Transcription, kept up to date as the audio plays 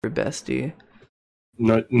bestie.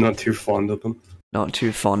 Not too fond of them. Not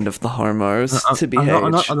too fond of the homos, to be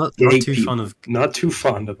I'm not too fond of. Not too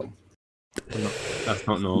fond of them. That's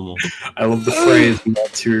not normal. I love the phrase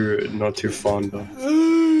not too fond of.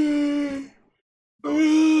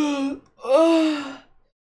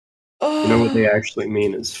 You know what they actually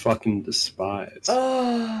mean is fucking despise.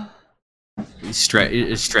 You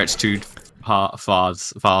stretch too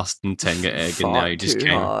fast and Tenga egg, and now you just too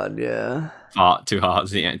hard, yeah. Fart too hard,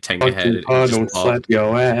 so yeah, Tenga head. Fucking hard, don't slap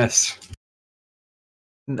your ass.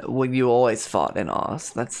 Well, you always fart in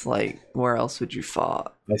ass. That's like, where else would you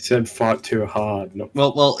fart? I said fart too hard. No.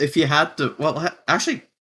 Well, if you had to, actually,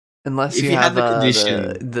 unless if you had have the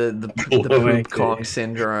condition, the poop cock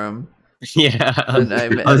syndrome. Yeah, and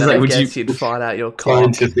then I guess you'd fart out your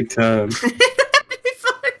cock. Scientific term.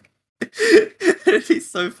 It'd be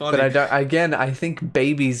so funny. But I think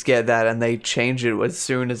babies get that and they change it as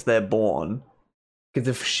soon as they're born. Because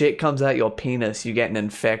if shit comes out your penis, you get an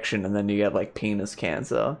infection and then you get like penis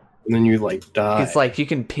cancer. And then you like die. It's like you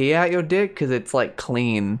can pee out your dick because it's like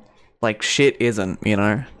clean. Like shit isn't, you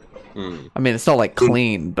know? I mean, it's not like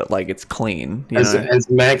clean, but like it's clean. As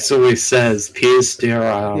Max always says, pee is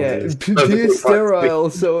sterile. Yeah, pee is sterile,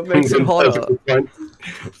 so it makes it hotter.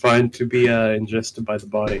 Fine to be ingested by the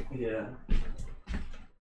body. Yeah.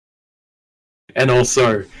 And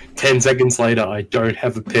also, 10 seconds later, I don't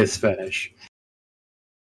have a piss fetish.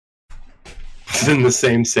 It's in the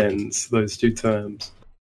same sentence, those two terms.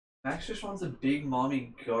 Max just wants a big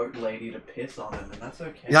mommy goat lady to piss on him, and that's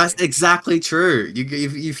okay. That's exactly true.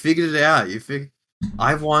 You figured it out.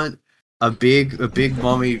 I want a big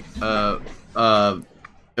mommy a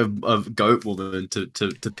goat woman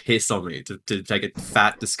to piss on me, to take a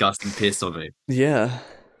fat disgusting piss on me. Yeah.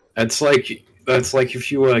 That's like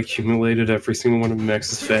if you accumulated every single one of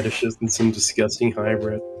Max's fetishes in some disgusting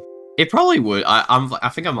hybrid. It probably would. I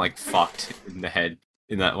think I'm like fucked in the head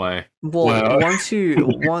in that way. Well, wow.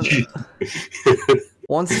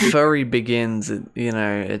 once furry begins,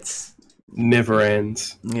 it's never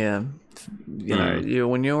ends. Yeah,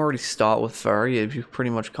 when you already start with furry, you pretty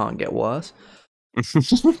much can't get worse.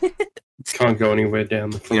 Can't go anywhere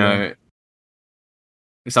down the floor.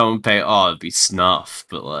 If someone pay, it'd be snuff,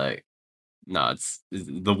 but like. No, it's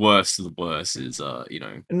the worst of the worst is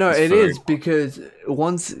No, it is because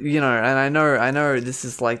once and I know this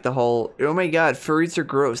is like the whole oh my god, furries are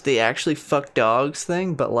gross, they actually fuck dogs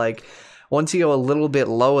thing, but like once you go a little bit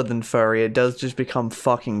lower than furry, it does just become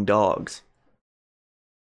fucking dogs.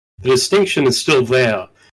 The distinction is still there,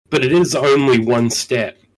 but it is only one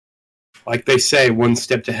step. Like they say, one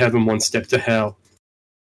step to heaven, one step to hell.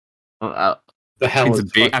 The hell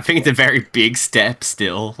I think it's a very big step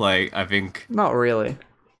still. Like, I think... Not really.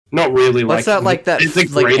 Not really. What's that, like that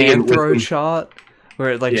anthro chart? Where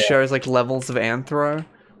it shows like levels of anthro?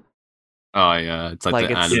 Oh yeah, it's like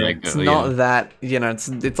the anime. It's not that,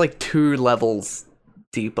 it's like 2 levels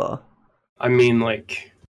deeper. I mean,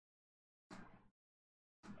 like...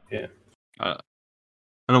 Yeah. I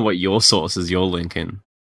don't know what your sources you're linking.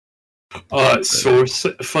 Source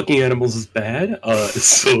fucking animals is bad.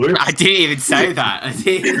 Source. I didn't even say that.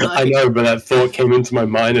 I know, but that thought came into my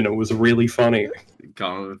mind and it was really funny.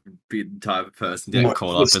 Can't be the type of person to get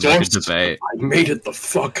caught up in like a debate. I made it the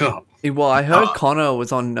fuck up. Well, I heard Connor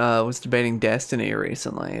was debating Destiny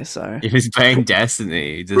recently, so he was playing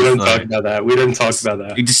Destiny. We don't talk about that. We don't talk about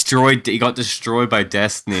that. He got destroyed by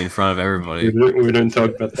Destiny in front of everybody. We don't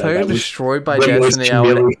talk about that. If I got destroyed by Destiny, I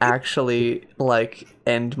would actually like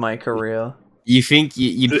end my career. You think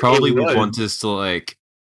you probably would want us to like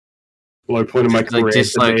low point of my career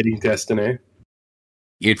debating Destiny.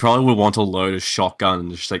 You probably would want to load a shotgun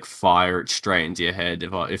and just like fire it straight into your head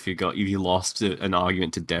if you lost an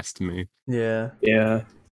argument to Destiny. Yeah. Yeah.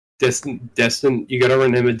 Destin, you gotta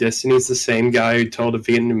remember, Destiny's the same guy who told a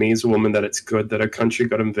Vietnamese woman that it's good that her country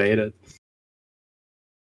got invaded.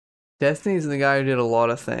 Destiny's the guy who did a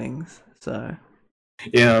lot of things, so...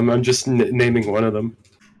 Yeah, I'm just naming one of them.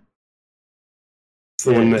 It's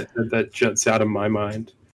the one that juts out of my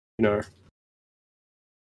mind,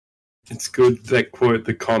 It's good that, quote,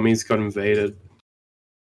 the commies got invaded.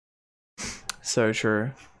 So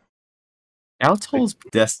true. How tall's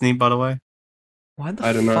Destiny, by the way? Why the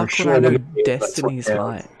fuck would I know Destiny's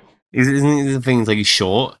height? Isn't the thing like he's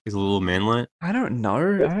short? He's a little manlet? I don't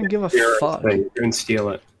know. I don't give a fuck. Don't steal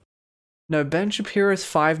it. No, Ben Shapiro's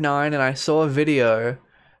 5'9", and I saw a video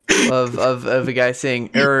of a guy saying,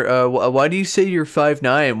 why do you say you're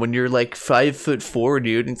 5'9" when you're like 5'4",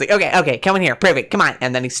 dude? And he's like, okay, come in here, prove it, come on.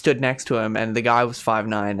 And then he stood next to him, and the guy was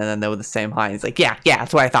 5'9", and then they were the same height. He's like, yeah,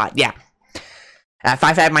 that's what I thought, yeah.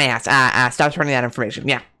 5'5" my ass. Stop turning that information,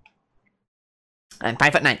 yeah. I'm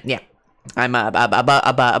 5'9". Yeah, I'm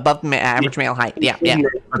above average male height. Yeah.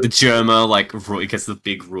 The Germa like he gets the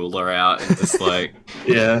big ruler out and just like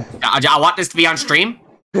Yeah. I want this to be on stream.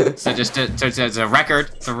 So just it's a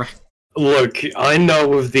record. Look, I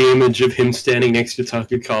know of the image of him standing next to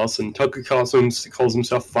Tucker Carlson. Tucker Carlson calls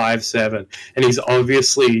himself 5'7", and he's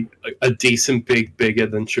obviously a decent bigger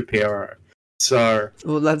than Shapiro. So,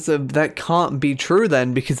 well, that can't be true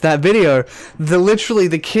then, because that video, literally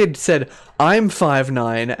the kid said, "I'm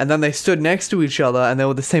 5'9", and then they stood next to each other, and they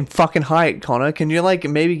were the same fucking height. Connor, can you like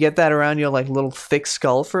maybe get that around your like little thick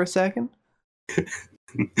skull for a second?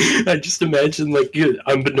 I just imagine like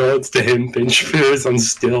unbeknownst to him, Ben Shapiro's on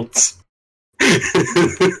stilts.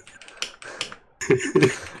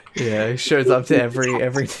 Yeah, he shows up to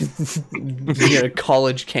every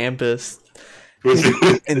college campus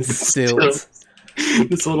in stilts.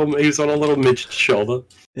 He's on a little midget shoulder.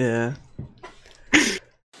 Yeah.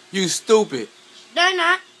 You stupid. No,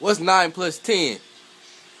 not. What's 9 plus 10?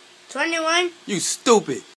 21. You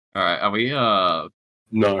stupid. Alright, are we No.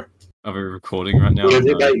 Are we recording right now?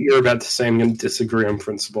 You're about to say I'm going to disagree on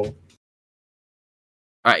principle.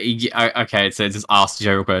 Okay, so just ask the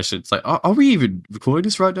general question. It's like, are we even recording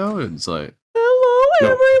this right now? And it's like, Hello, no.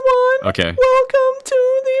 everyone. Okay. Welcome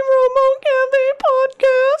to the Robo-Café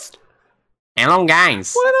podcast. Hello,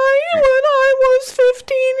 guys. When I was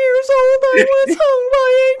 15 years old, I was hung by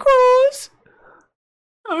a cross.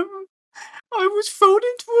 I was thrown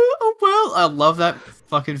into a well. I love that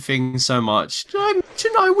fucking thing so much. Did I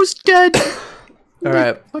mention I was dead? All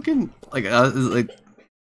right. Fucking that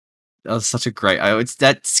was such a great.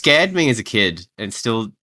 That scared me as a kid, and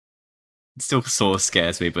still sort of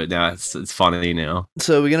scares me. But now it's funny now.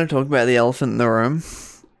 So we're gonna talk about the elephant in the room.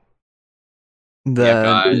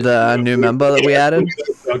 The new member that we added. We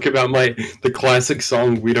talk about the classic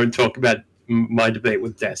song. We don't talk about my debate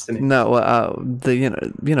with Destiny. No, our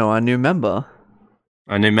new member.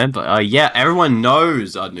 Our new member. Yeah, everyone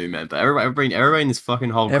knows our new member. Everybody in this fucking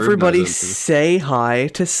whole group. Everybody say hi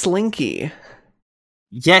to Slinky.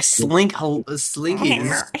 Yes, Slinky.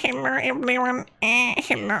 Hello, everyone.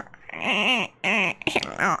 Hello.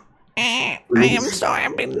 Hello. I am so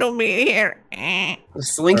happy to be here.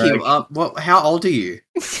 Slinky. How old are you?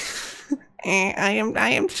 I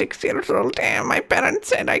am 6 years old. My parents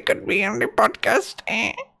said I could be on the podcast.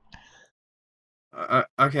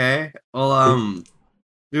 Okay. Well,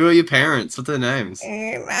 who are your parents? What are their names?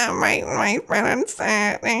 My parents,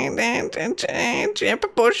 Jeb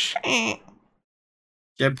Bush.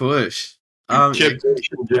 Jeb Bush.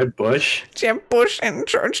 Jeb Bush. Jeb Bush and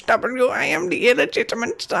George W. I am the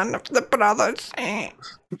illegitimate son of the brothers.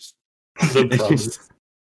 The brothers.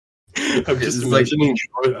 I'm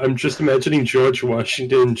just imagining George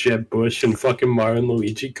Washington, Jeb Bush, and fucking Mario and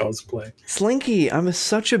Luigi cosplay. Slinky, I'm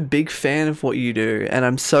such a big fan of what you do, and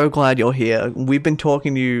I'm so glad you're here. We've been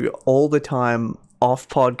talking to you all the time off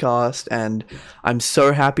podcast, and I'm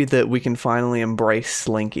so happy that we can finally embrace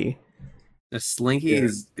Slinky. Slinky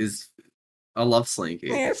is I love Slinky.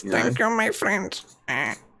 Yes, thank you, my friend.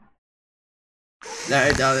 I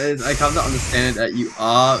come to understand that you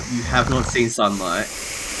have not seen sunlight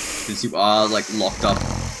because you are like locked up.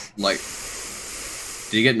 Like,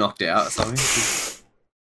 did you get knocked out or something?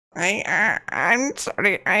 I'm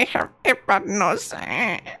sorry. I have a bad nose.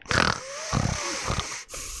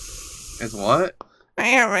 It's what? I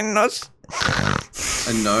have a nose.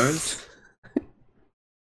 A nose?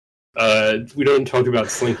 We don't talk about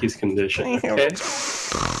Slinky's condition, okay?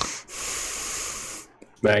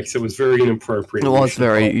 Max, it was very inappropriate. It was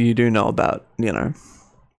very. You do know about,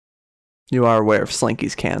 you are aware of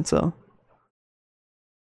Slinky's cancer.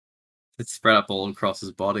 It's spread up all across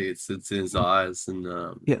his body. It's in his eyes and.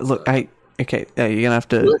 Yeah, look, okay, you're gonna have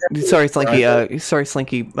to. Sorry,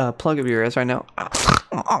 Slinky. Plug up your ears right now.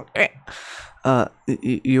 Okay.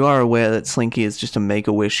 You are aware that Slinky is just a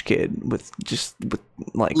Make-A-Wish kid with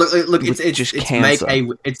look, it's just it's cancer.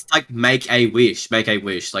 It's like make a wish. Like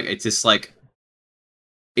it's just like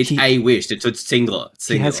it's a wish. It's singular.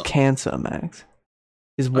 He has cancer, Max.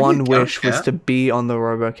 His one wish was to be on the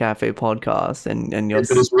Robo-Café podcast, and your.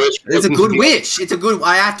 But his wish it's a good wish. It's a good.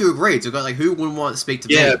 I have to agree. It's a good, like, who wouldn't want to speak to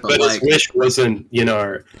me? Yeah, but his wish wasn't.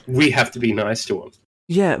 We have to be nice to him.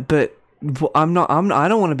 Yeah, but. I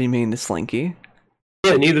don't want to be mean to Slinky.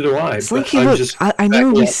 Yeah, neither do I. Slinky, look, I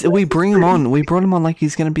know we bring him on. We brought him on like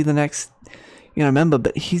he's gonna be the next, member.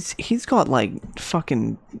 But he's got like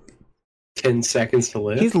fucking 10 seconds to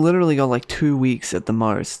live. He's literally got like 2 weeks at the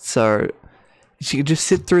most. So she could just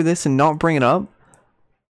sit through this and not bring it up.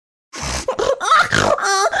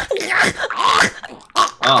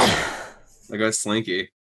 Oh, there goes Slinky.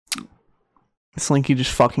 Slinky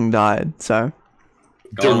just fucking died. So.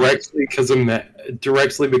 directly because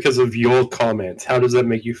of your comments. How does that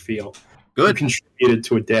make you feel? You Good. contributed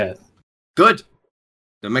to a death. Good.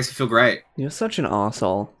 That makes me feel great. You're such an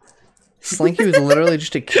arsehole. Slinky was literally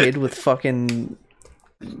just a kid with fucking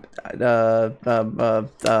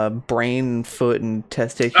brain, foot, and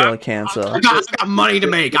testicular cancer. I got money to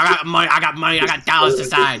make. I got money. I got dollars to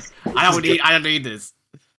side. I don't need this.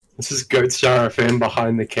 This is Goat Star FM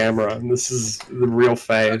behind the camera, and this is the real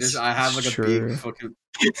face. I have like a True. big fucking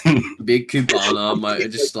big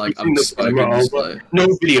cubana. Just like I'm smoking. Just like, no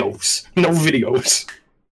videos.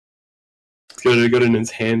 He's got it in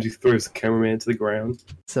his hands. He throws the cameraman to the ground.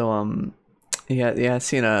 So yeah,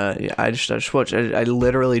 seen I just watched. I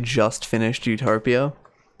literally just finished Utopia.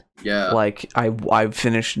 yeah. Like I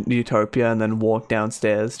finished Utopia and then walked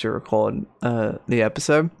downstairs to record the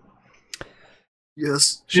episode.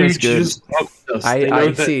 Yes. Show's Dude, you good. just fucked us. I They know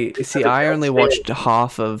that- see. I only watched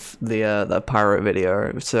half of the pirate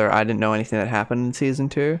video, so I didn't know anything that happened in season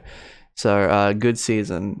 2. So good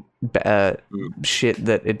season. Shit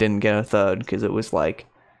that it didn't get a third because it was like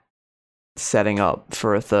setting up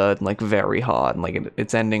for a third, like very hard. And, like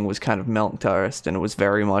its ending was kind of milk toast, and it was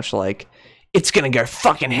very much like it's gonna go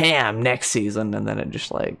fucking ham next season, and then it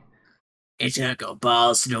just like It's gonna go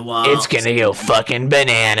balls to the wall. it's gonna go fucking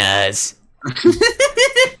bananas.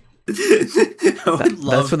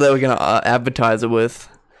 That's what they were gonna advertise it with.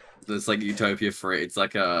 It's like Utopia free. It's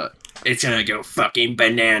like it's gonna go fucking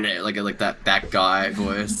banana. Like that guy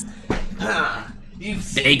voice.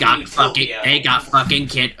 They got fucking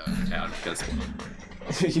kid.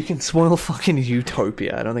 You can spoil fucking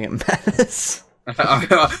Utopia. I don't think it matters.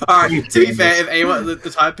 Alright, to be fair, if anyone, the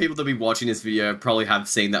type of people that be watching this video probably have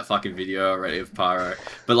seen that fucking video already of Pyro.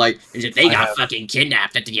 But like, they got fucking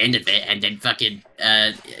kidnapped at the end of it, and then fucking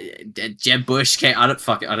Jeb Bush came. I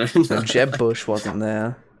don't know. Jeb Bush wasn't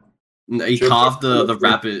there. No, he carved the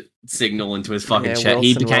rabbit signal into his fucking chest.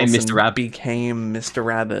 He became Mr. Rabbit. Became Mr.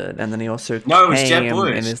 Rabbit, and then he also No, it was Jeb came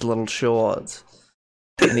Bush. in his little shorts.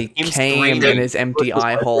 And he Him came in screaming. his empty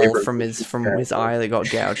eye hole from his eye that got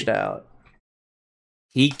gouged out.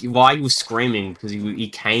 Why he was screaming because he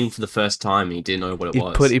came for the first time and he didn't know what it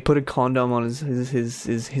was. He put a condom on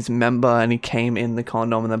his member, and he came in the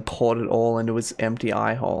condom and then poured it all into his empty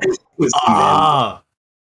eye hole.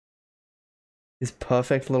 His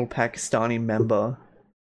perfect little Pakistani member,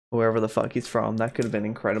 wherever the fuck he's from. That could have been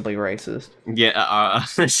incredibly racist. Yeah,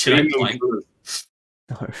 should I play?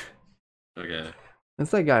 No, Okay.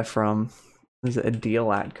 that's that guy from. Is it Adil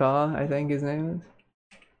Atkar? I think his name is.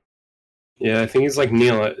 Yeah, I think he's like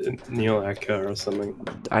Neil Atka or something.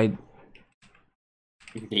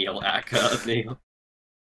 Neil Acker. Neil.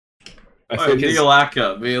 I think his- Neil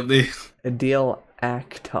Acker. Neil. Adil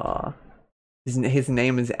Akhtar. His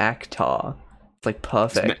name is Akhtar. It's like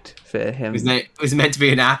perfect for him. His name was meant to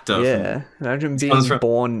be an actor. Yeah, imagine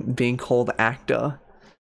being called actor.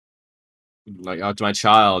 Like, oh, to my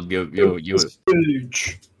child, you.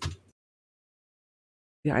 Huge.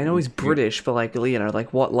 Yeah, I know he's British, but like you know,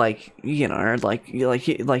 like what, like you know, like you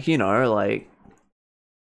know, like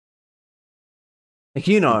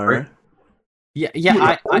you know.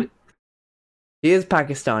 Yeah. I He is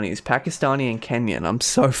Pakistani. He's Pakistani and Kenyan. I'm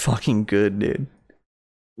so fucking good, dude.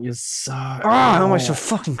 You're so. How am I so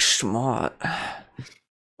fucking smart?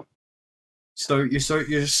 You're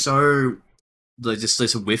so like just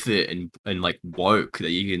with it and like woke that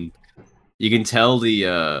you can tell the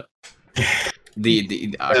okay.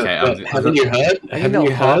 Haven't you heard? I know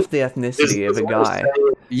half the ethnicity of a guy,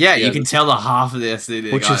 You can tell the half of this,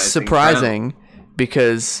 which is surprising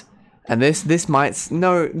because, and this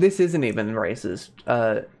isn't even racist.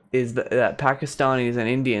 Is that Pakistanis and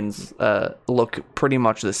Indians look pretty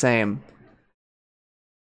much the same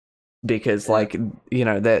because, like, you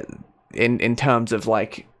know, that in terms of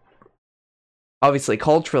like, obviously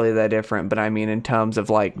culturally they're different, but I mean in terms of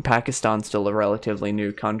like Pakistan's still a relatively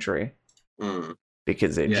new country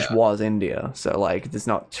because it just was India, so like there's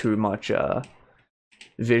not too much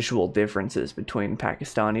visual differences between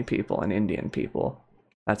Pakistani people and Indian people.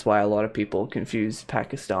 That's why a lot of people confuse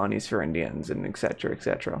Pakistanis for Indians and etc.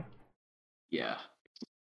 etc. Yeah.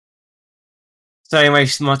 So anyway,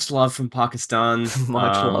 much love from Pakistan.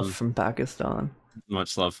 Much love from Pakistan.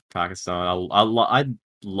 Much love from Pakistan. I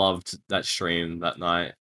loved that stream that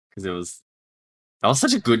night because that was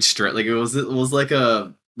such a good stream. Like it was like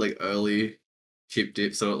a early chip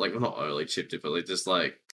dip. So like not early chip dip, but like just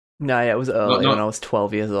like No, yeah, it was early when I was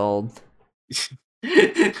 12 years old.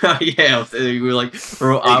 yeah, we were like,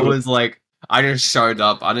 I was like, I just showed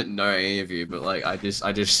up. I didn't know any of you, but like, I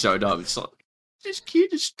just showed up. It's like, this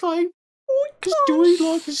kid is like, just doing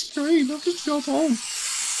like a stream. I've just got home.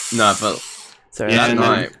 No, but So Yeah, and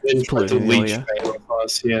night. then tried to Polluting the leech audio. fame off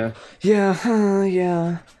us, yeah.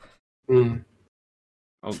 Yeah. Mm.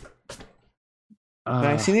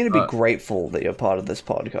 Max, you need to be grateful that you're part of this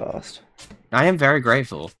podcast. I am very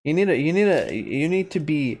grateful. You need to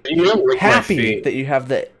be You don't lick my happy feet. that you have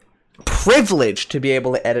the privilege to be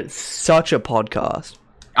able to edit such a podcast.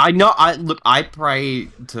 I know. I pray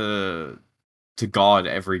to God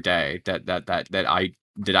every day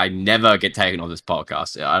that I never get taken off this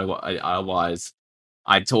podcast. Otherwise,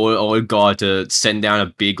 I told God to send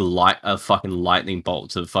down a fucking lightning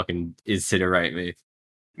bolt to fucking incinerate me.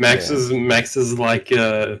 Max is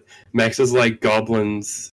like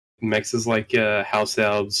goblins. Max is like house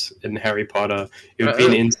elves in Harry Potter. It would be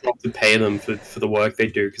an insult to pay them for the work they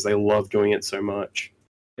do because they love doing it so much.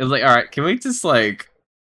 It was like, all right, can we just like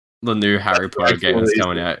the new Harry Potter game that's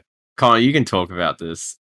coming out? Connor, you can talk about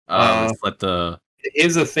this. Let's let the.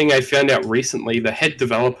 Here's a thing I found out recently. The head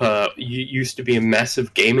developer used to be a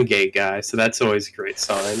massive Gamergate guy, so that's always a great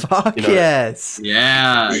sign. Fuck you know? yes.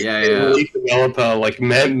 Yeah. Lead developer, like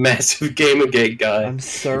massive Gamergate guy. I'm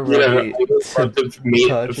so ready to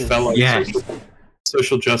meet a purchase. fellow Yeah.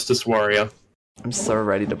 social justice warrior. I'm so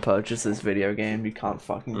ready to purchase this video game. You can't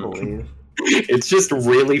fucking believe. It's just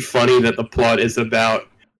really funny that the plot is about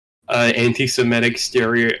anti-Semitic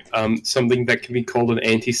something that can be called an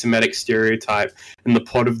anti-Semitic stereotype, and the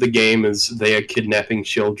plot of the game is they are kidnapping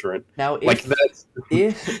children. Now, Like that's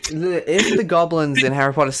if the goblins in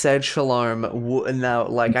Harry Potter said shalom, now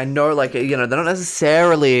like I know, like they're not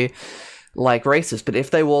necessarily like racist, but if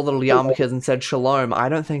they wore little yarmulkes and said shalom, I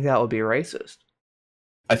don't think that would be racist.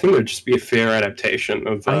 I think it would just be a fair adaptation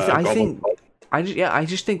of. I Goblin think. plot. I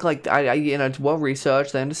just think like it's well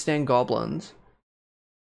researched. They understand goblins.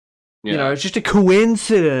 Yeah. It's just a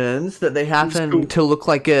coincidence that they happen to look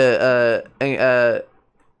like a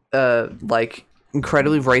like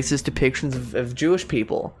incredibly racist depictions of Jewish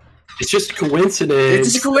people. It's just a coincidence.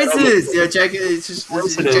 It's just a coincidence. Yeah, JK. It's just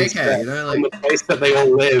JK. You know, on the place that they all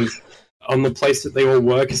live, on the place that they all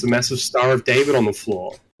work, is a massive Star of David on the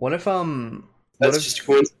floor. What if That's just a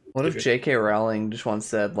coincidence. What if J.K. Rowling just once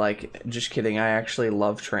said, like, just kidding, I actually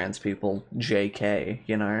love trans people, J.K.,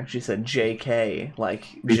 She said J.K., like,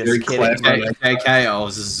 Be very just kidding. clever. JK. I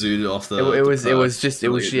was just zooted off the. It was just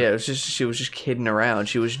she was just kidding around.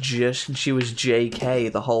 She was J.K.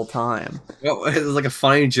 the whole time. Well, it was like a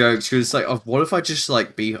funny joke. She was like, oh, "What if I just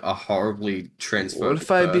like be a horribly transphobic? What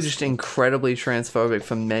if I'd be person?" just incredibly transphobic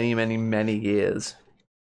for many, many, many years?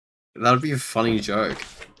 That would be a funny joke.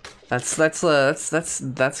 That's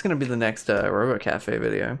gonna be the next Robo-Café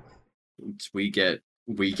video. We get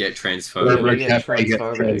transphobic. Robo-Café get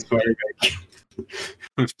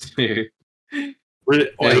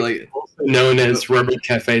transphobic. Also known as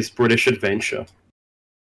Robo-Café's British Adventure.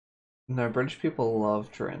 No, British people love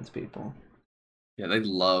trans people. Yeah, they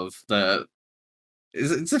love the.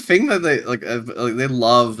 It's a thing that they like.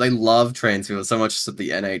 They love trans people so much that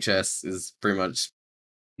the NHS is pretty much.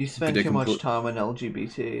 You spend too much time on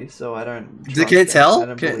LGBT, so I don't. Can you tell? I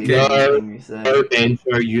don't believe anything you say. No,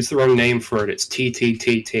 Banjo, use the wrong name for it. It's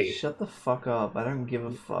TTTT. Shut the fuck up! I don't give a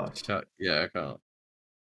fuck. Yeah, I can't.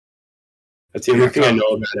 That's the only thing I know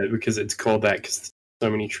about it because it's called that because there's so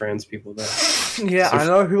many trans people there. Yeah, I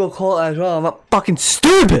know people call it as well. I'm not fucking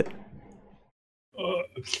stupid.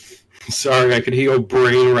 Sorry, I could hear your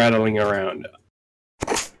brain rattling around.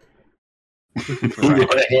 In your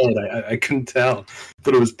head, I couldn't tell.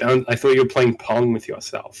 But it was bound. I thought you were playing Pong with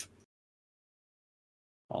yourself.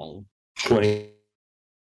 Pong. Playing.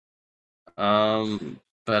 Okay.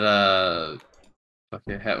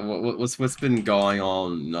 What's been going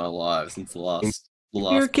on in our lives since the last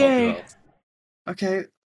You're gay. podcast? Okay.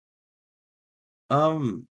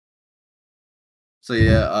 So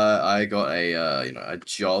yeah, I got a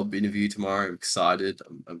job interview tomorrow. I'm excited.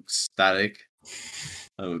 I'm ecstatic.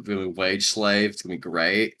 I'm gonna be a wage slave. It's gonna be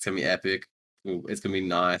great. It's gonna be epic. It's gonna be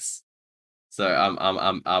nice. So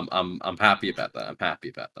I'm happy about that. I'm happy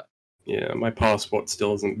about that. Yeah, my passport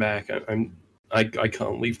still isn't back. I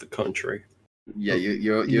can't leave the country. Yeah,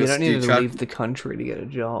 You don't need to leave the country to get a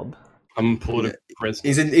job. I'm political prisoner.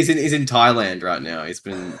 He's in Thailand right now. He's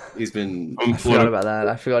been. I forgot about that.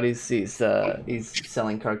 I forgot he's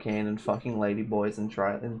selling cocaine and fucking ladyboys in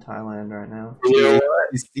Thailand right now. You know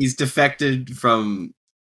what? He's defected from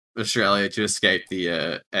Australia to escape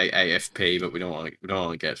the AFP, but we don't want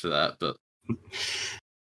to get to that. But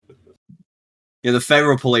yeah, the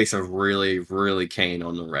federal police are really, really keen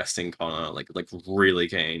on arresting Connor. Like really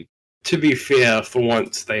keen. To be fair, for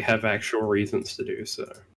once, they have actual reasons to do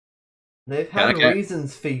so. They've had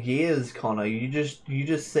reasons for years, Connor. You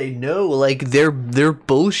just say no, like they're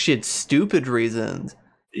bullshit, stupid reasons.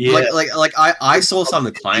 Yeah, I saw some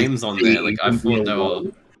of the claims on there. Like, I thought they were.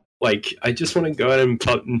 Like, I just want to go out in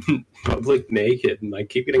public naked, and I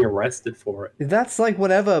keep getting arrested for it. That's like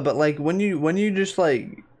whatever, but like when you just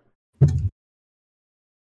like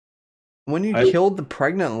when you killed the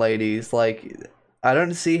pregnant ladies, like I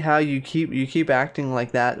don't see how you keep acting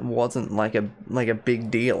like that wasn't like a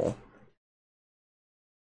big deal.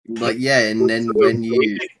 Like, yeah, and then when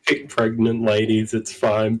you pick pregnant ladies, it's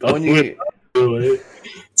fine. But When you do it,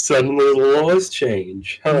 suddenly the laws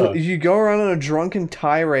change. Huh? you go around on a drunken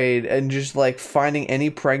tirade and just like finding any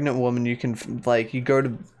pregnant woman you can, like, you go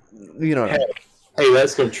to, you know. Hey,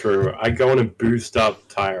 that's not true. I go on a boost up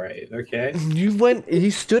tirade, okay?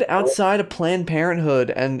 You stood outside of Planned Parenthood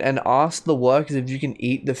and asked the workers if you can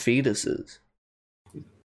eat the fetuses.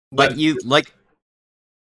 like you like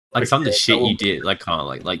some of the shit you did, like kind of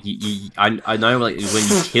like you I know, like when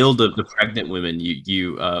you killed the pregnant women,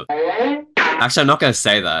 you actually I'm not gonna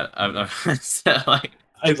say that. Like,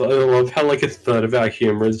 I love how like a third of our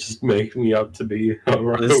humor is just making me up to be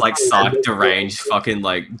this like deranged fucking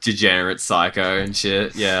like degenerate psycho and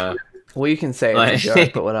shit. Yeah. Well, you can say it's a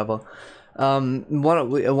joke, but whatever. Someone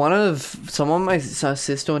my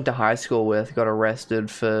sister went to high school with got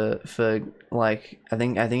arrested for like I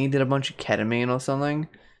think he did a bunch of ketamine or something,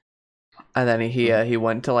 and then he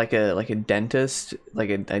went to like a dentist,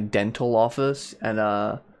 like a dental office,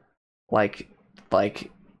 and like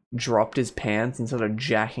dropped his pants and started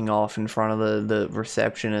jacking off in front of the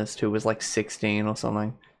receptionist who was like 16 or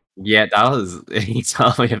something. Yeah, that was. He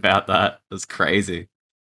told me about that. It was crazy. It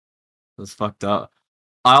was fucked up.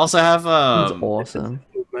 I also have That's awesome.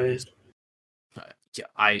 Yeah,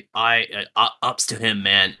 I ups to him,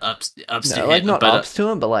 man. Ups No, to like him. not But ups to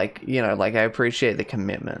him, but like, you know, like I appreciate the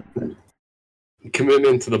commitment.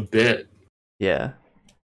 Commitment to the bit. Yeah.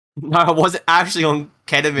 no, I wasn't actually on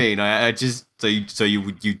ketamine. I just so you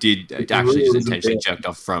did actually just intentionally jerked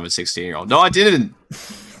off from a 16-year-old. No, I didn't.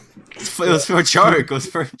 It was for a joke. It was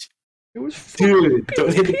for. It was funny. Dude,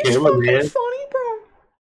 don't hit the camera, man. Funny, bro.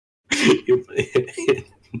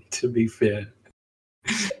 To be fair.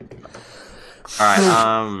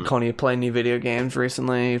 Alright, Connie, you played any video games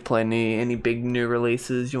recently? You played any big new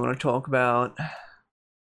releases you want to talk about?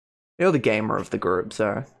 You're the gamer of the group,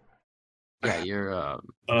 so. yeah, you're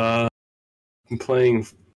I've been playing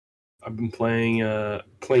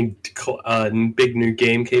big new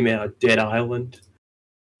game came out, Dead Island.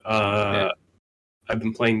 Yeah. I've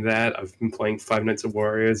been playing that. I've been playing Five Nights at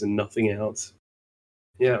Warriors and nothing else.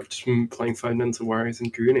 Yeah, I've just been playing Five Nights at Warriors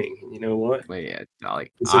and gooning. You know what? yeah,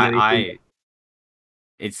 like Is there anything-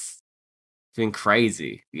 it's been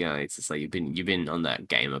crazy. You know, it's just like you've been on that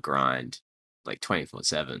gamer grind like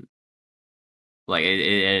 24/7. Like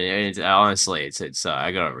it's honestly, it's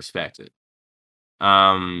I gotta respect it.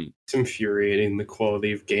 It's infuriating the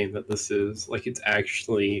quality of game that this is. Like, it's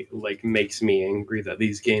actually like makes me angry that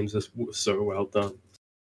these games are so well done.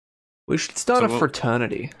 We should start a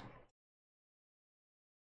fraternity.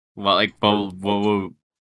 Well, like, what would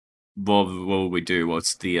we do?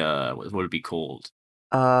 What's the what would it be called?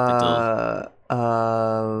 I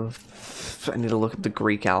need to look up the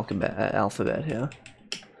Greek alphabet here.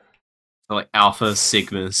 Like Alpha,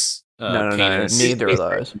 Sigmas, No, Penis. neither of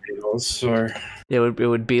those. So It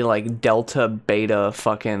would be like Delta, Beta,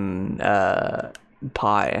 fucking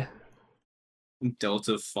Pi.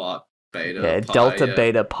 Delta, Phi, Beta. Yeah, Pi, Delta, yeah.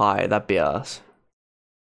 Beta, Pi. That'd be us.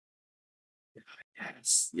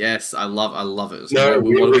 Yes, I love it. no,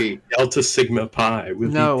 we want to be. Delta Sigma Pi.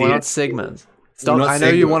 No, we're not Sigmas. Stop! not I know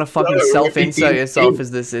you Sigma. want to fucking No, we're self-insert being yourself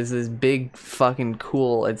Sigma. as this big fucking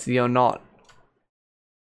cool. You're not.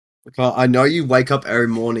 Well, I know you wake up every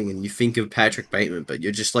morning and you think of Patrick Bateman, but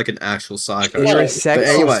you're just like an actual psycho. You're a But sexist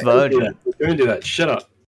anyway, virgin. Don't do that. Shut up.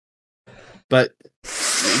 But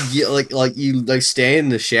you like you like stand in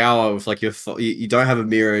the shower with like you don't have a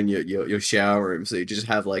mirror in your shower room, so you just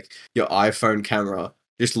have like your iPhone camera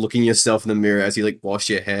just looking yourself in the mirror as you like wash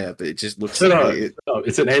your hair, but it just looks Shut up. like Shut up.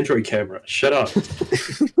 It's an Android camera. Shut up.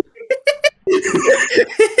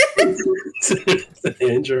 It's an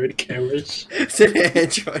Android camera. it's an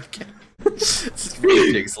Android camera. It's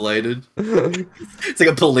really pixelated. It's like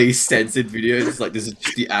a police censored video. It's like this is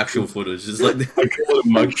just the actual footage. It's like, I call it a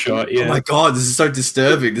mugshot. Yeah. oh my god, this is so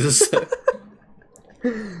disturbing. This is so...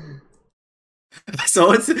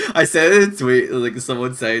 I said in a tweet, like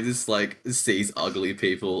someone saying this like sees ugly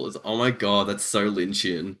people. It's, oh my god, that's so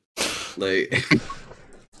Lynchian. Like,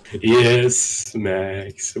 Yes,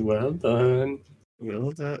 Max. Well done.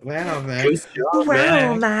 well done. Wow, man. Good job,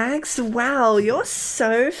 Max. Max! Wow, you're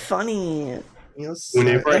so funny.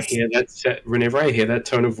 Whenever I hear that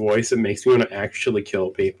tone of voice, it makes me want to actually kill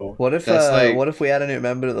people. What if what if we add a new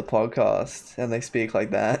member to the podcast and they speak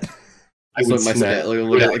like that? I would snap.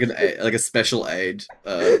 Like a special aid.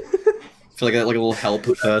 For like a little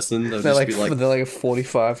helper person. They're like a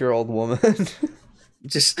 45-year-old woman.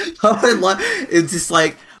 It's just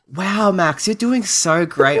like, wow, Max, you're doing so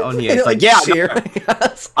great on here. It's like, yeah, cheering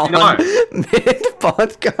us on mid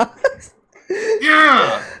podcast.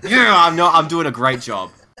 I'm doing a great job.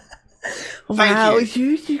 Wow,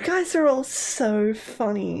 you guys are all so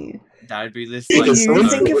funny. That'd be this. Did you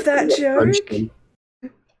think of that joke?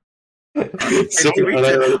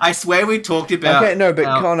 I swear we talked about. Okay, no, but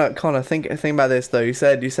Connor, think about this though. You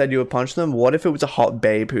said you would punch them. What if it was a hot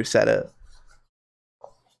babe who said it?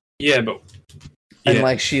 Yeah, but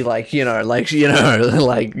and she wanted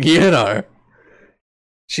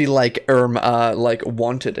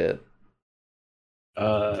it.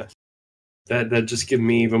 That just give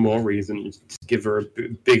me even more reason to just give her a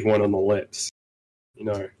big one on the lips.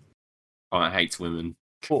 I hates women.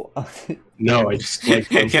 No, I just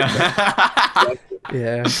like.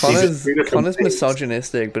 Yeah, Connor's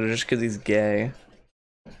misogynistic, but just because he's gay.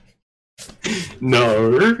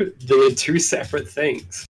 No, they're two separate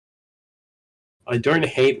things. I don't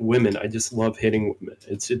hate women. I just love hitting women.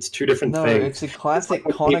 It's two different things. No, it's a classic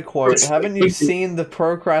Connor quote. Haven't you seen the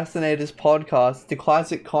Procrastinators podcast? The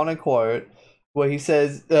classic Connor quote where he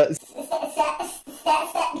says.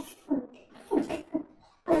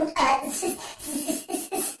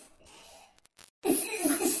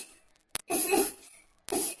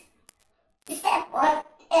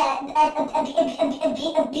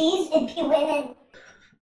 Women.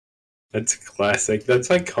 That's classic. That's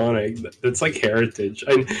iconic. That's like heritage.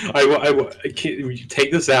 I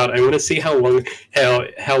take this out. I want to see how long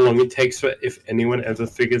it takes for if anyone ever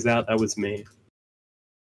figures out that was me.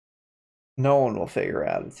 No one will figure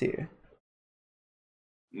out it's you.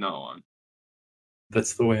 No one.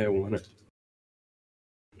 That's the way I want it.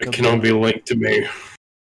 It cannot be linked to me.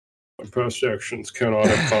 My past actions cannot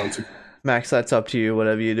have consequences. Max, that's up to you.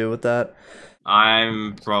 Whatever you do with that.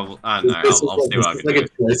 I'm probably. I don't know. I'll see what I can do.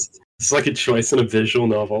 It's like a choice in a visual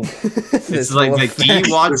novel. It's like, do you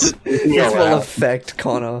want to... This will affect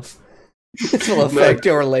Connor. This will affect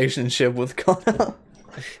your relationship with Connor.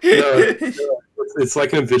 No, it's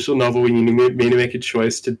like a visual novel when you need me to make a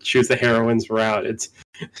choice to choose the heroine's route. It's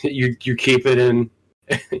you keep it in,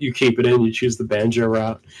 you choose the banjo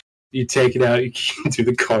route. You take it out, you do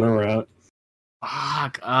the Connor route.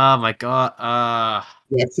 Fuck! Oh my god!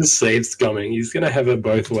 Max's save's coming. He's gonna have it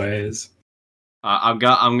both ways. I'm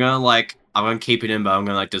gonna keep it in, but I'm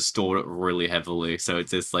gonna distort it really heavily, so it's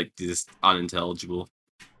just unintelligible.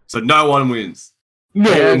 So no one wins.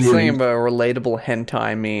 I was thinking about relatable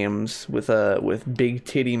hentai memes with big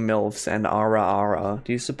titty milfs and ara ara.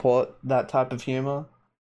 Do you support that type of humor?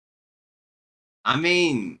 I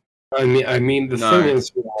mean, the thing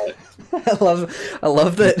is, I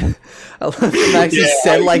love that Max just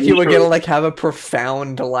said you were gonna have a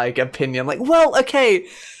profound opinion. Well, okay.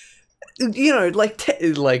 Go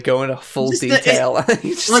into full detail. What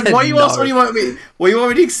do you want me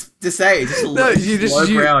to say?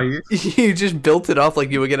 You just built it off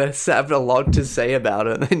like you were gonna have a lot to say about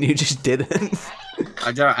it, and you just didn't.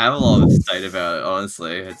 I don't have a lot to say about it,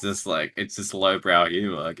 honestly. It's just lowbrow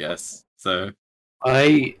humor, I guess. So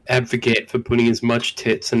I advocate for putting as much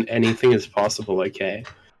tits in anything as possible. Okay,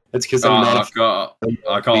 that's because I'm not.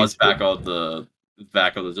 I call us back on the door.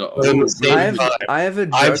 I have a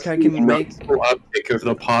joke I can make. Uptick over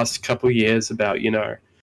the past couple years about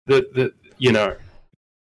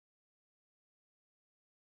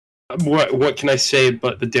what can I say?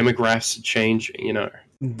 But the demographics are changing.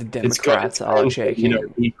 The Democrats are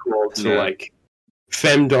changing. Equal to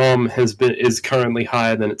femdom is currently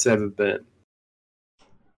higher than it's ever been.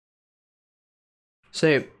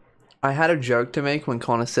 So, I had a joke to make when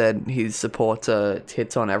Connor said he supports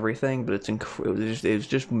tits on everything, but it was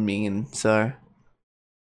just mean. So,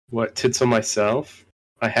 what, tits on myself?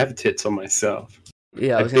 I have tits on myself.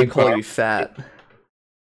 Yeah, I was gonna call you fat.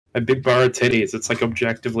 A big bar of titties. It's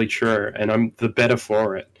objectively true, and I'm the better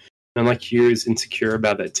for it. Unlike you, is insecure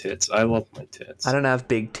about their tits. I love my tits. I don't have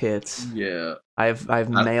big tits. Yeah, I have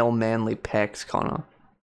male manly pecs, Connor.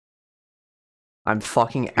 I'm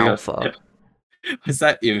fucking alpha. Yeah. What's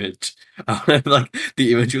that image? The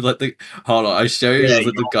image with the hold on, I show you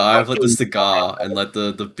the guy with the cigar and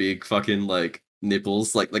the big fucking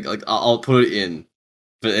nipples. I'll put it in,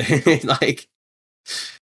 but I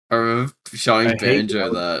remember showing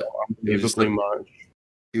Banjo that unbelievably much.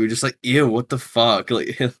 You were just ew, what the fuck?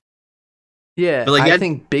 Yeah, But, like, I yeah-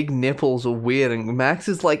 think big nipples are weird, and Max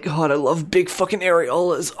is like, God, I love big fucking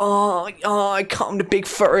areolas. I come to big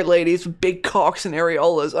furry ladies with big cocks and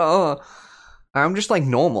areolas. I'm just like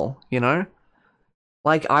normal, you know?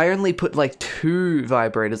 Like, I only put like 2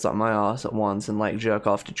 vibrators up my ass at once and like jerk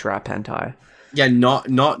off to trap hentai. Yeah, not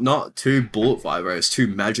 2 bullet vibrators, 2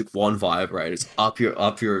 magic wand vibrators up your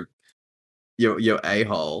a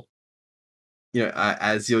hole. You know,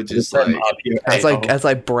 as you're just like As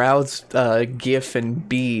I browse GIF and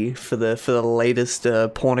B for the latest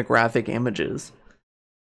pornographic images.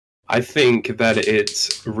 I think that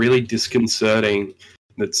it's really disconcerting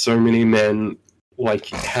that so many men like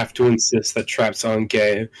have to insist that traps aren't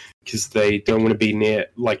gay because they don't want to be near,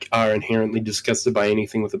 like, are inherently disgusted by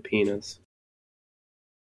anything with a penis.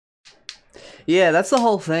 Yeah, that's the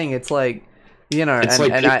whole thing. It's like, you know, It's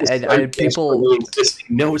people insisting,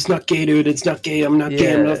 no, it's not gay, dude. It's not gay. I'm not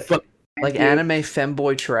gay. I'm not fucking like gay." anime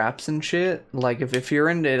femboy traps and shit. Like if you're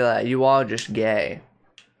into that, you are just gay.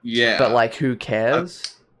 yeah. But like, who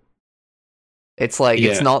cares? It's like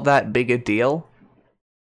it's not that big a deal.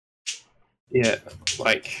 Yeah,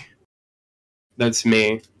 like, that's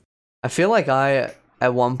me. I feel like I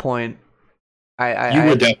at one point You I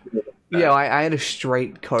were definitely yeah, I had a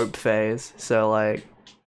straight cope phase, so like I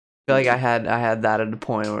feel like I had that at a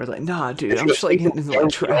point where I was like, nah, dude, I'm just like getting into like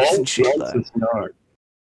traps and shit though.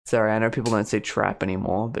 Sorry, I know people don't say trap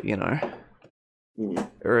anymore, but you know.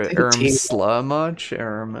 Slur much?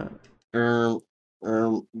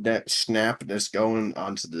 That snap that's going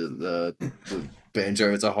onto the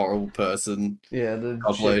Banjo is a horrible person. Yeah, the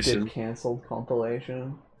compilation. Chip Dip cancelled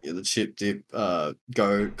compilation. Yeah, the Chip Dip go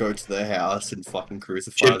to their house and fucking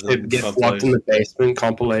crucify Chip them. Dip gets locked in the basement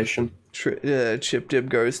compilation. Chip Dip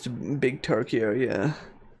goes to Big Tokyo, yeah.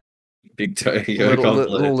 Big Tokyo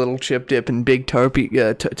little Chip Dip in Big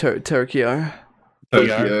Tokyo. Tokyo,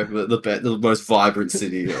 the most vibrant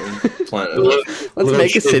city on planet Earth. Let's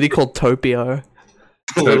make a city called Topio.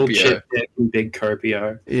 Little Chip Dip and Big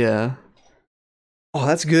Tokyo. Yeah. Oh,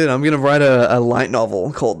 that's good. I'm gonna write a light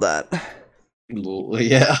novel called that.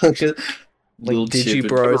 Yeah. Like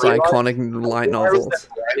Digibro's iconic light novels.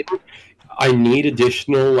 I need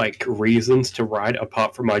additional like reasons to write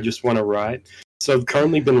apart from I just want to write. So I've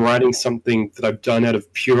currently been writing something that I've done out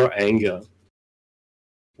of pure anger.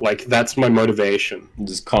 Like, that's my motivation.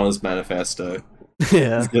 Just Connor's manifesto.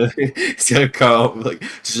 Yeah. He's gonna go up, like,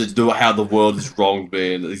 just do how the world is wronged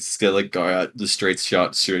me, and he's just gonna like go out the streets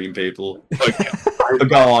shooting people. But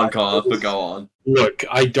go on, Connor. But go on. Look,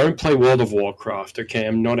 I don't play World of Warcraft. Okay,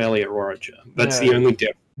 I'm not Elliot Roger. That's the only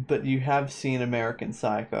difference. But you have seen American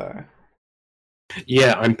Psycho.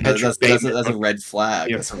 Yeah, I'm Patrick Bateman. That's a red flag.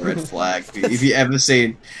 Yeah. That's a red flag. If you ever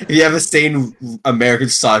seen American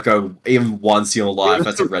Psycho even once in your life,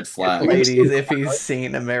 that's a red flag. Ladies, if he's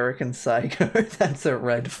seen American Psycho, that's a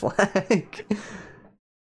red flag.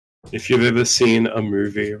 If you've ever seen a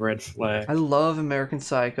movie, red flag. I love American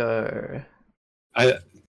Psycho.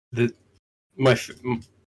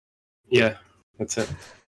 Yeah, that's it.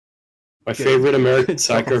 My favorite American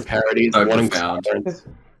Psycho parody is One in Clarence,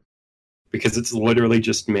 because it's literally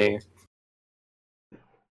just me.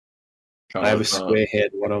 I have a square head.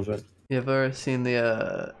 What of it? You ever seen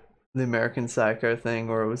the American Psycho thing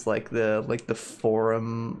where it was like the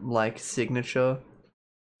forum like signature?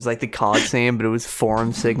 It was like the card scene, but it was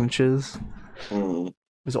forum signatures. It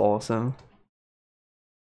was awesome.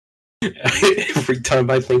 Every time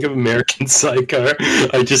I think of American Psycho,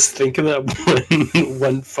 I just think of that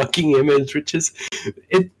one fucking image, which is,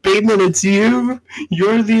 Bateman, it's you!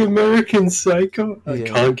 You're the American Psycho! I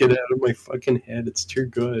can't get it out of my fucking head, it's too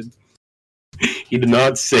good. He did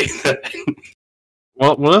not say that.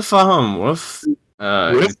 What if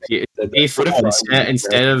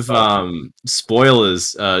instead of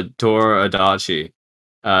spoilers, Dora Adachi,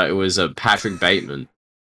 it was Patrick Bateman.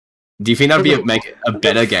 Do you think that'd make a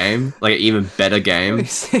better game? Like, an even better game? You're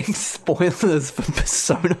saying spoilers for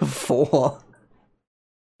Persona 4.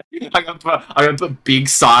 I'm gonna put big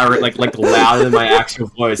siren, like louder than my actual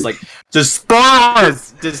voice. Like, just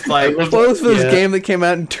spoilers! Just like... Spoilers for this game that came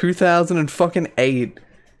out in 2008.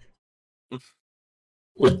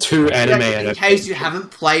 With 2 anime in case you haven't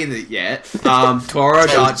played it yet, Toro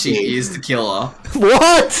Adachi is the killer.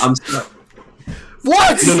 What? I'm sorry.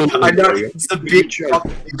 What? No. I know it's a big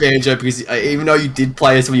Banjo because even though you did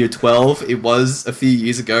play this when you were 12, it was a few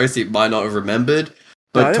years ago, so you might not have remembered.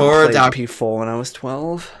 But Toro Adachi P4 when I was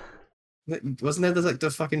 12. Wasn't there like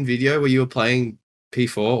the fucking video where you were playing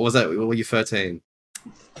P4? Or was that were you 13?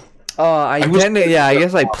 Oh, I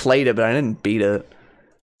guess I played it, but I didn't beat it.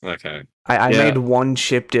 Okay. I made one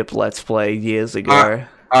Chip Dip Let's Play years ago.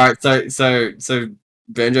 Alright, so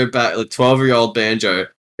Banjo back, like 12-year-old Banjo.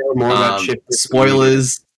 More about shit.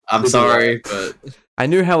 Spoilers. I'm sorry, but I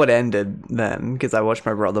knew how it ended then because I watched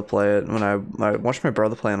my brother play it when I watched my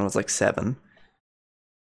brother play when I was like 7.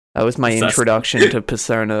 That was my introduction to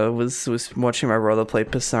Persona. Was watching my brother play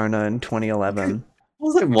Persona in 2011. I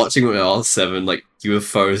was like watching when I was 7, like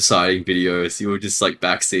UFO sighting videos. You were just like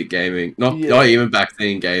backseat gaming, not even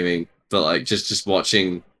backseat gaming, but like just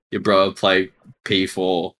watching your brother play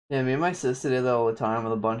P4. Yeah, me and my sister did that all the time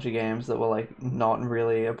with a bunch of games that were like not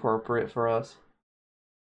really appropriate for us.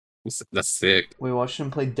 That's sick. We watched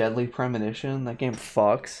him play Deadly Premonition. That game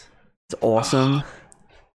fucks. It's awesome.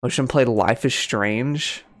 Watched him play Life is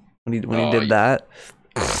Strange when he did that.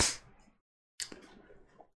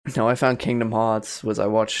 No, I found Kingdom Hearts was I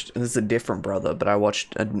watched. This is a different brother, but I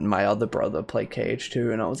watched my other brother play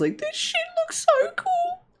KH2, and I was like, this shit looks so cool.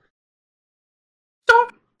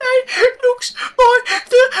 It looks like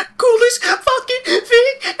the coolest fucking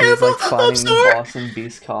thing He was ever. like fighting I'm the sorry. boss in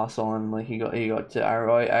Beast Castle, and like he got to.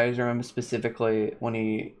 I always remember specifically when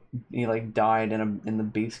he like died in the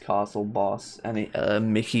Beast Castle boss,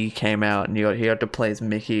 and Mickey came out, and he got to play as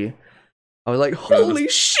Mickey. I was like, holy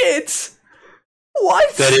shit!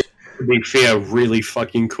 What? That is, to be fair, really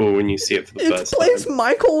fucking cool when you see it for the It first plays time.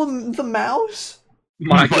 Michael the Mouse.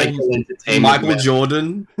 Michael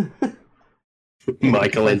Jordan.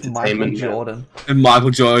 Michael Plays Entertainment. Michael Jordan. And Michael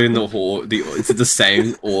Jordan, it's the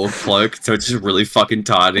same org cloak, so it's just really fucking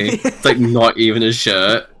tiny. It's like not even a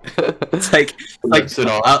shirt. It's like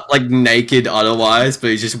naked otherwise, but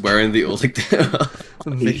he's just wearing the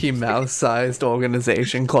Mickey Mouse sized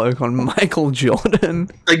organization cloak on Michael Jordan.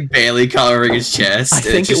 like barely covering his chest. I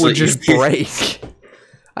think it would like, just break.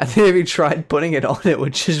 I think if he tried putting it on, it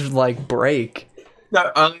would just like break. No,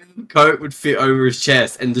 only the coat would fit over his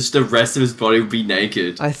chest, and just the rest of his body would be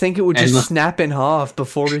naked. I think it would just snap in half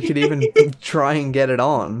before we could even try and get it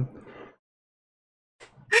on.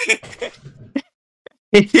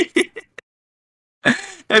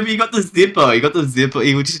 Have you got the zipper? You got the zipper.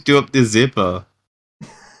 He would just do up the zipper,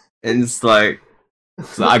 and it's like,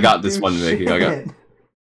 I got this one, Mickey. I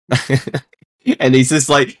got. And he's just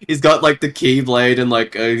like, he's got like the keyblade and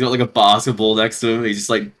like he's got like a basketball next to him. He's just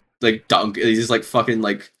like dunk. He's just like fucking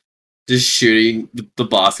like just shooting the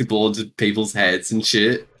basketball into people's heads and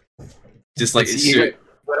shit. Just like shoot.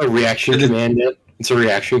 What a reaction command! It's a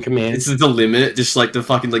reaction command. This is the limit. Just like the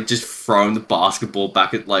fucking like just throwing the basketball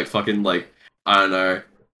back at like fucking like I don't know,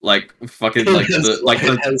 like fucking like the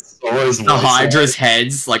Hydra's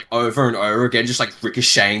heads like over and over again, just like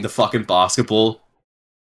ricocheting the fucking basketball.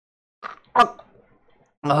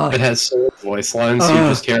 It has so many voice lines. So you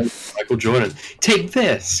just hear Michael Jordan. Take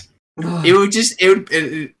this. It would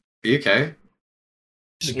be okay.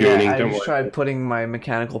 Just Yeah, gooning, I don't just worry. tried putting my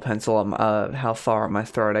mechanical pencil on how far up my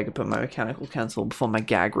throat I could put my mechanical pencil before my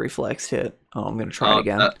gag reflex hit. Oh, I'm gonna try it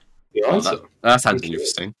again. That sounds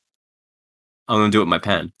interesting. I'm gonna do it with my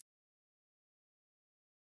pen.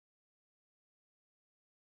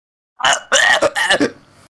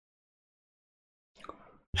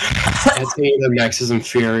 I think the Max is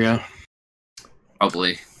inferior.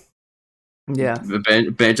 Probably. Yeah.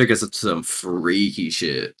 Banjo gets up to some freaky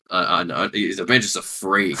shit. I know. Banjo's a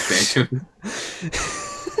freak. Banjo.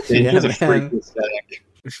 Yeah, He's a man. freak aesthetic.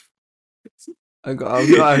 I'm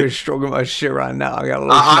gonna struggle my shit right now. I gotta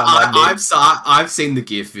look at my dick. I've seen the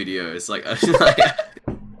GIF videos. Like,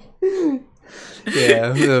 Yeah,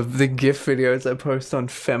 the GIF videos I post on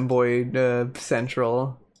Femboy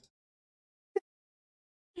Central.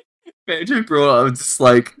 Banjo bro, I'm just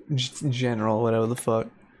like Just in general, whatever the fuck.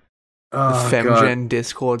 oh, The God. Femgen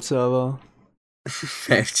Discord server.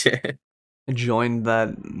 Femgen. I joined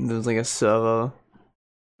that. There was like a server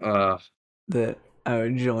that I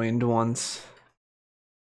joined once.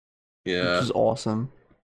 Yeah. Which is awesome.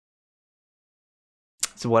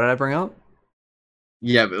 So what did I bring up?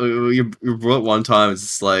 Yeah, but you brought one time.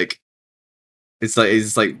 It's like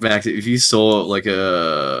Max. If you saw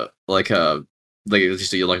you're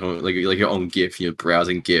on GIF, you're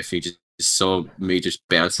browsing GIF, you just saw me just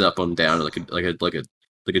bouncing up and down like a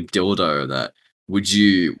dildo. That would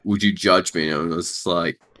you judge me? And I was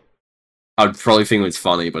like, I'd probably think it was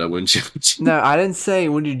funny, but I wouldn't judge. No, I didn't say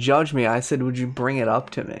would you judge me. I said would you bring it up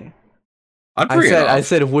to me. I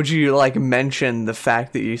said would you like mention the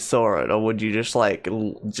fact that you saw it, or would you just like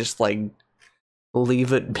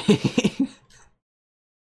leave it be?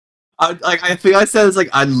 I think I said it's like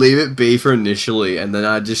I'd leave it be for initially, and then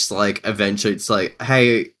I'd just like eventually it's like,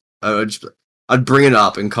 hey, I'd bring it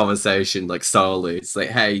up in conversation like subtly. It's like,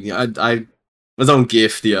 hey, I was on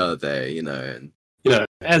GIF the other day, and You know,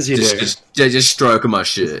 as you do. Just stroking my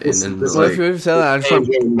shit, and then Well, if you've said that, I just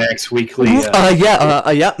want. Max Weekly. Yep.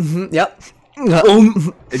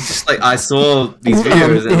 it's just like I saw these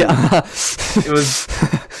videos, and it was.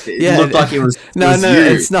 It looked like it was. No, you.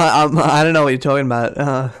 it's not. I don't know what you're talking about.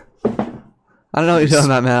 I don't know what you're talking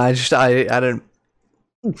about, man. I don't.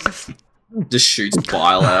 Just shoots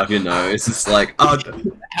bile out of your nose. It's like, out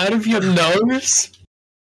of your nose.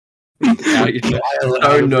 Out of your nose.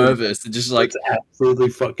 So nervous. It's just like it's absolutely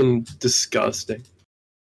fucking disgusting.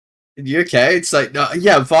 You okay? It's like, no,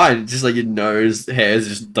 yeah, I'm fine. Just like your nose hairs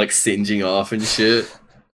just like singeing off and shit.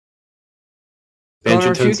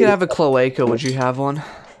 Connor, if you could have a cloaca, would you have one?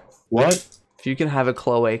 What? If you could have a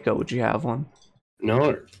cloaca, would you have one?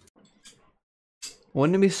 No.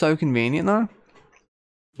 Wouldn't it be so convenient though?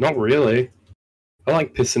 Not really. I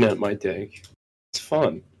like pissing out my dick. It's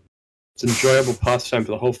fun. It's an enjoyable pastime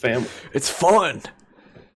for the whole family. It's fun.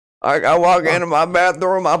 I walk into my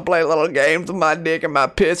bathroom, I play little games with my dick and my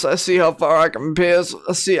piss. I see how far I can piss.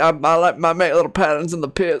 I make little patterns in the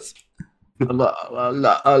piss.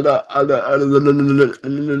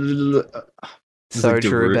 So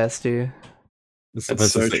true, bestie.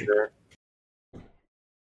 That's so true.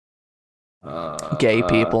 Gay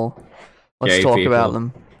people. Let's talk about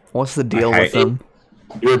them. What's the deal with them?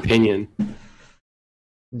 Your opinion.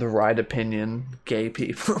 The right opinion. Gay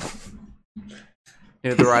people.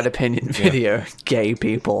 The right opinion video. Gay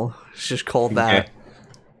people. It's just called that.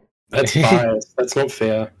 That's biased. That's not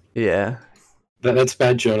fair. Yeah. That's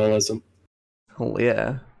bad journalism. Well,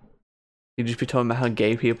 yeah. You'd just be talking about how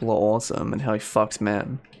gay people are awesome and how he fucks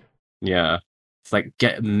men. Yeah. It's like,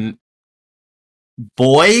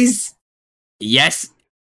 boys? Yes.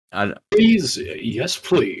 Please, yes,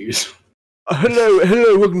 please.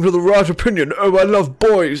 Hello, welcome to the right opinion. Oh, I love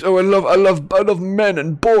boys. Oh, I love men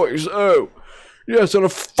and boys. Oh, yes, I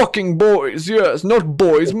love fucking boys. Yes, not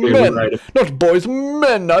boys, men. Right. Not boys,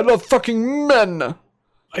 men. I love fucking men.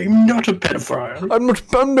 I'm not a pedophile. I'm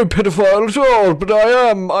no pedophile at all, but I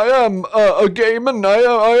am a gay man. I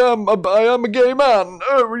am a gay man.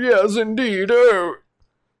 Oh, yes, indeed. Oh.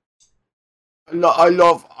 I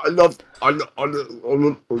love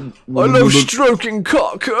stroking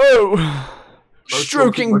cock. Oh,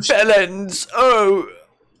 stroking bell ends. Oh,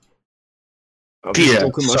 yeah.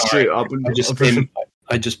 Sorry.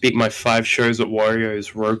 I just beat my 5 shows at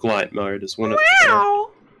Wario's roguelite mode as one of the.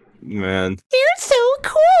 Man, you're so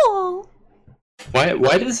cool.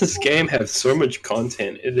 Why does this game have so much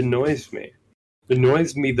content? It annoys me. It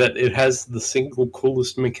annoys me that it has the single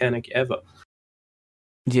coolest mechanic ever.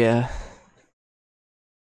 Yeah.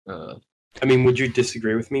 I mean, would you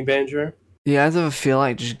disagree with me, Banjo? Yeah, I ever feel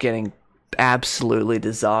like just getting absolutely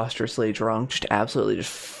disastrously drunk, just absolutely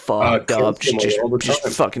just fucked up, just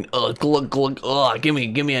fucking glug, give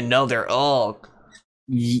me another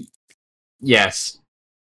Yes.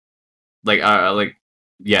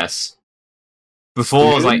 Yes.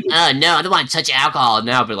 Before I was like, oh no, I don't want to touch alcohol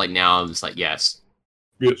now, but like now I'm just like, yes.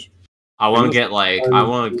 Yes. I want to get like, I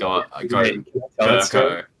want to go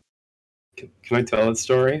Burko. Can I tell that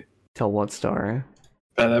story? Tell what story?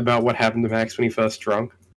 About what happened to Max when he first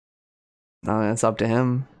drunk? No, that's up to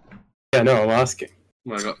him. Yeah, no, I'm asking.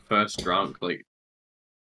 When I got first drunk,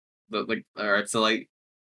 alright, so like,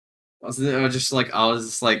 I was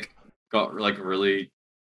got like really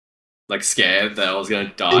like scared that I was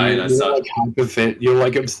gonna die, and I started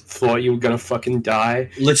you thought you were gonna fucking die.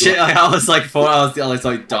 Legit, I was like dying.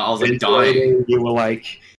 You were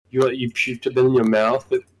like, you puked it in your mouth.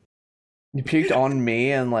 You puked on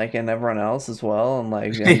me and everyone else as well, and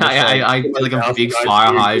like I did like a big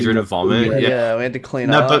fire hydrant of vomit. Yeah, we had to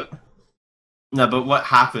clean up. But what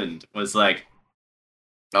happened was like,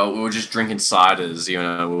 we were just drinking ciders, we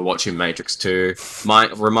were watching Matrix 2.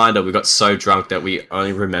 Reminder, we got so drunk that we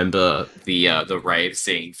only remember the rave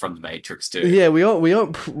scene from the Matrix 2. Yeah, we all,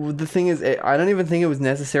 the thing is, I don't even think it was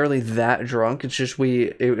necessarily that drunk. It's just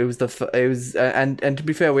and to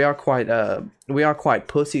be fair, we are quite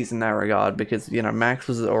pussies in that regard, because, Max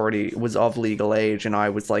was of legal age, and I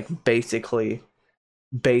was like basically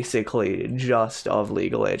just of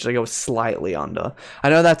legal age. Like I was slightly under. I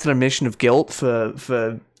know that's an admission of guilt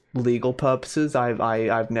for legal purposes.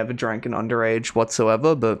 I've never drank an underage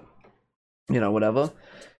whatsoever, but whatever.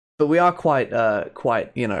 But we are quite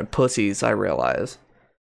pussies, I realize.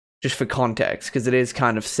 Just for context, because it is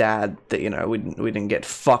kind of sad that we didn't get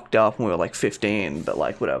fucked up when we were like 15, but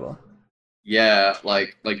like whatever. Yeah,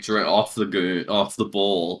 like drink off the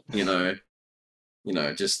ball,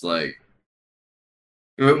 just like.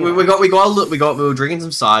 We were drinking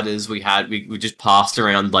some ciders. We just passed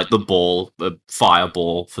around like the ball, the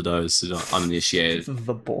fireball for those who are uninitiated.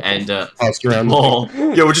 The ball. And Passed around ball.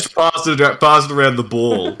 Yeah, we just passed it around the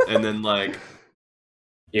ball, and then like.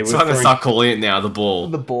 Yeah, So I'm gonna start calling it now the ball.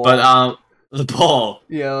 The ball. But the ball.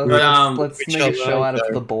 Yeah, But, let's which make a show out other-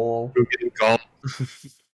 of the ball. We're getting golf.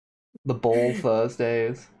 The ball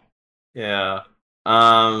Thursdays. Yeah.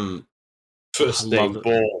 First I thing, love it.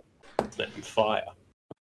 ball, then fire.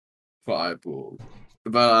 Fireball.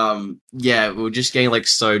 But yeah, we were just getting like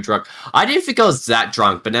so drunk. I didn't think I was that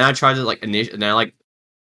drunk, but then I tried to like and then I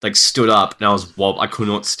like stood up and I could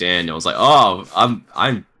not stand. I was like, oh,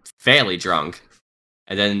 I'm fairly drunk.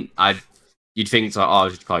 And then you'd think it's like, oh, I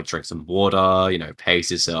should probably drink some water,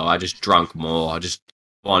 pace yourself. I just drunk more. I just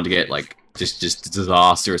wanted to get like just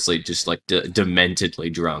disastrously, just like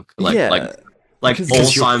dementedly drunk. Like because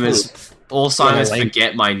Alzheimer's lame.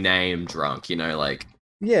 forget my name drunk, like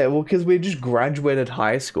Yeah, well, because we just graduated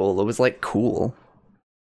high school. It was like cool.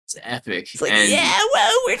 it's epic. It's like, and yeah,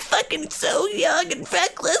 well, we're fucking so young and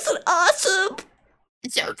reckless and awesome.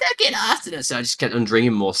 it's so fucking awesome. So I just kept on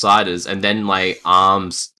drinking more ciders, and then my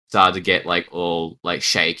arms started to get like all like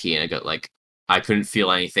shaky, and I got like I couldn't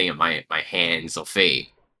feel anything in my hands or feet,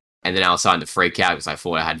 and then I was starting to freak out because I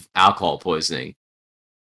thought I had alcohol poisoning.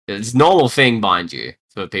 It's a normal thing, mind you,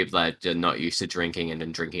 for people that are not used to drinking and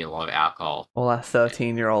then drinking a lot of alcohol. All our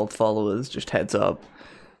 13-year-old followers, just heads up.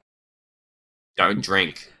 Don't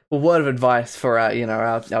drink. Well, word of advice for our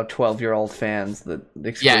 12-year-old fans that.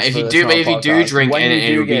 Yeah, if you do drink when and you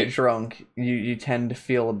do it'll get be- drunk, you tend to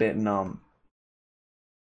feel a bit numb.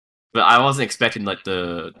 But I wasn't expecting like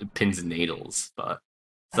the pins and needles, but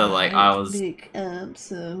so like I was. I'm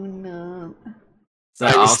so numb. So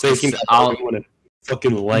I was thinking I'll. what a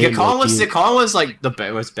fucking lame. Yeah, Colin looking- was like the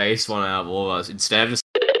most base one out of all of us. Instead of just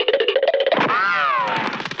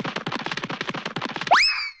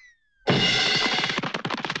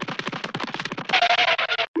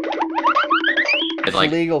For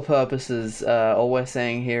like legal purposes, all we're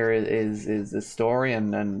saying here is the story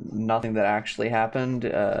and nothing that actually happened.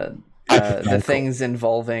 The things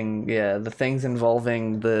involving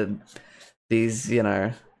these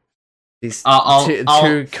two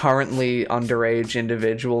currently underage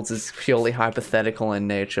individuals is purely hypothetical in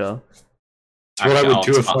nature. That's what I would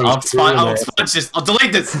do if I was doing I'll that. expunge this. I'll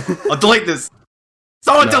delete this. I'll delete this.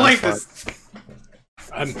 Someone No, delete it's this.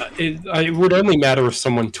 It would only matter if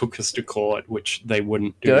someone took us to court, which they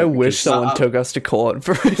wouldn't do. Dude, I wish because- someone took us to court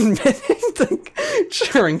for admitting to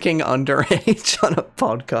drinking underage on a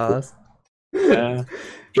podcast. Yeah,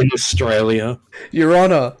 in Australia. Your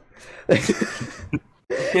Honor,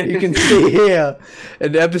 you can see here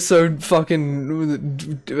an episode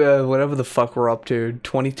fucking whatever the fuck we're up to,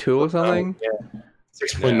 22 or something. Yeah,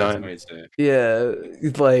 6.9. Yeah,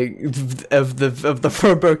 it's like of the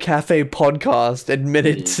Robo-Café podcast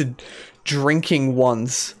admitted to drinking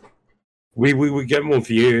once. We would get more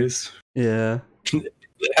views. Yeah.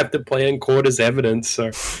 They have to play in court as evidence,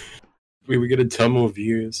 so we would get a ton more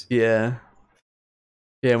views. Yeah.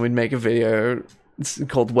 Yeah, and we'd make a video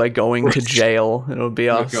called "We're Going to Jail," and it would be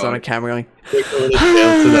us on a camera going, We're going to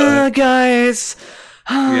jail today. guys.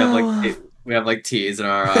 We have like tears in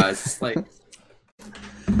our eyes. It's like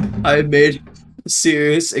I made a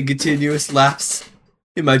serious and continuous lapse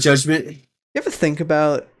in my judgment. You ever think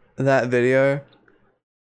about that video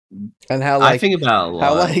and how I think about it a lot.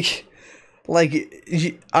 how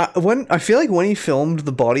when I feel like when he filmed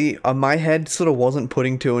the body, my head sort of wasn't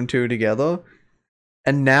putting two and two together,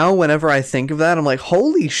 and now whenever I think of that, I'm like,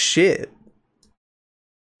 holy shit!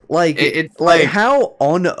 Like, It's like like- how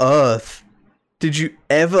on earth did you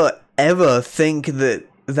ever think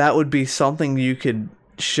that would be something you could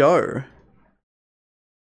show?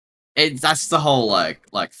 That's the whole like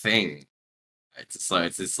thing. It's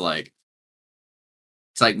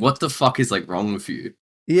like what the fuck is like wrong with you?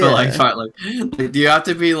 Yeah, But like you have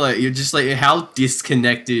to be like you're just like how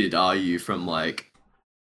disconnected are you from like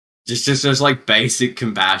just like basic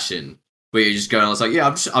compassion where you're just going. I was like, yeah,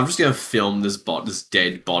 I'm just gonna film this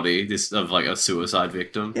dead body of like a suicide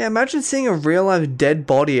victim. yeah. Imagine seeing a real life dead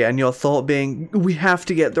body and your thought being, "We have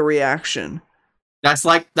to get the reaction." That's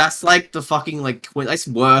like the fucking like that's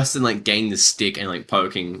worse than like getting the stick and like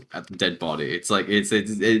poking at the dead body. It's like it's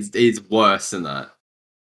worse than that.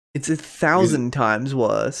 It's 1,000 times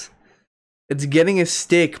worse. It's getting a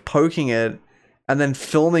stick, poking it, and then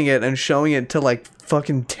filming it and showing it to like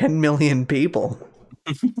fucking 10 million people.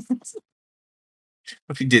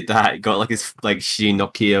 If he did that, he got like his like shitty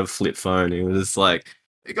Nokia flip phone. He was just like,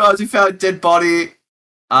 "Hey guys, we found a dead body.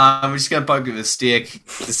 We're just gonna poke it with a stick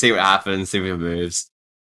to see what happens, see if it moves."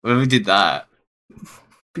 What if we did that?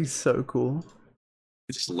 Be so cool.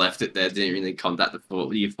 Just left it there, didn't really contact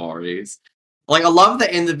the authorities. Like, I love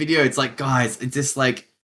the end of the video. It's like, guys, it's just like,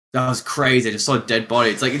 that was crazy. I just saw a dead body.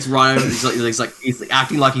 It's like, it's right over. He's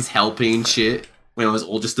acting like he's helping and shit when it was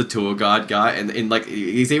all just the tour guide guy. And like,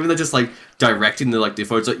 he's even just like directing the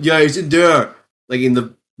photo. It's like, yeah, he's in there. Like, in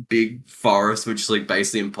the big forest, which is like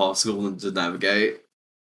basically impossible to navigate.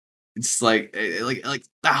 It's like that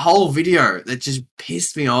whole video that just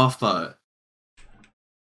pissed me off, but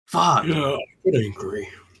fuck. Yeah, I'm angry.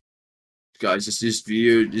 Guys, this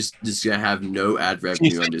video just gonna have no ad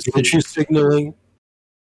revenue on this video. Virtue signaling.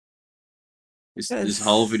 This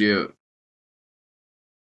whole video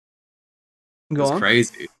Go is on.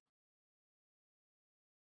 crazy.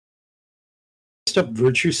 Stop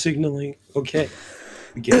virtue signaling. Okay.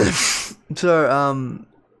 We get it. So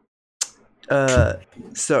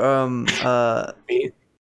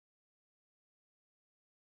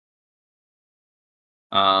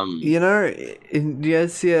you know, do you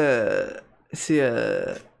guys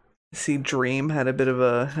see Dream had a bit of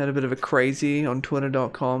a crazy on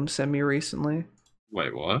twitter.com semi recently.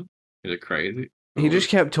 Wait, what? Is it crazy? He just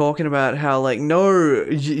kept talking about how like, no,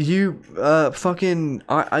 you fucking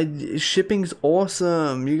I shipping's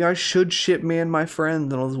awesome. You guys should ship me and my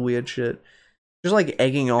friends and all this weird shit. Just like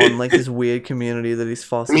egging on like this weird community that he's I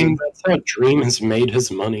fostering. mean, that's how Dream has made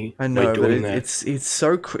his money. I know, by but doing that.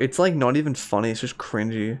 it's like not even funny. It's just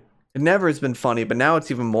cringy. It never has been funny, but now it's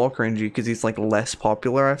even more cringy because he's like less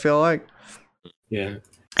popular. I feel like. Yeah.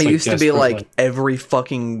 It used to be desperate, like every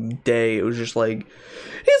fucking day. It was just like,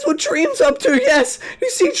 here's what Dream's up to. Yes, you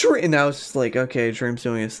see Dream. And now it's just like, okay, Dream's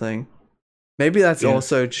doing his thing. Maybe that's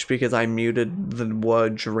also just because I muted the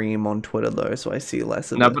word Dream on Twitter though, so I see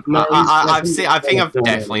less of it. But I think I've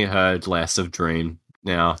definitely heard less of Dream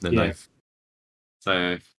now than I've.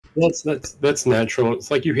 So that's natural.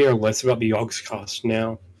 It's like you hear less about the Yogscast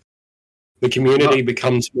now. The community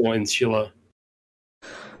becomes more insular.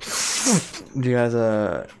 Do you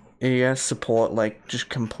guys support like just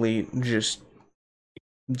complete just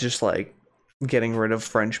like getting rid of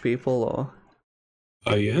French people or?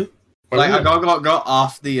 Oh yeah. Like I got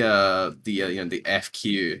off the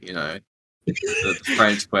FQ, the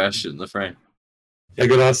French question, the French. I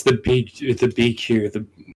got asked the BQ,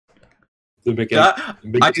 the big.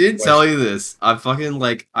 I didn't tell you this. I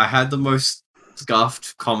had the most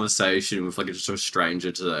scuffed conversation with just a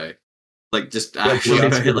stranger today. Like just actually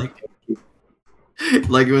like it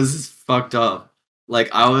was just fucked up. Like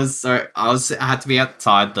I had to be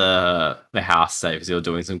outside the house today because they were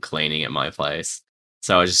doing some cleaning at my place.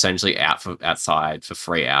 So I was essentially outside for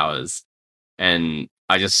 3 hours, and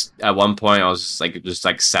at one point I was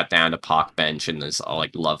just sat down at a park bench, and this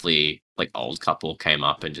lovely old couple came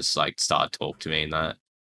up and just started talking to me and that.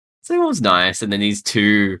 So it was nice, and then these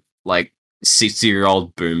two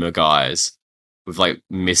 60-year-old boomer guys with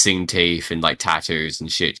missing teeth and tattoos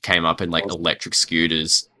and shit came up in electric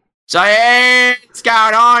scooters. So hey, what's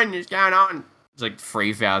going on? What's going on? It's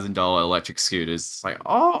 $3,000 electric scooters. It's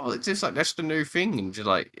it's just that's the new thing, and just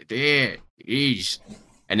yeah, it is.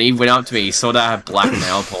 And he went up to me. He saw that I had black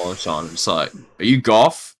nail polish on. It's like, are you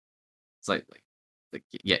goth? It's like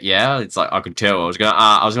yeah. It's I could tell.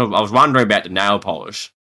 I was wondering about the nail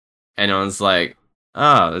polish, and I was like,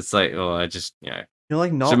 oh, it's well, I just You're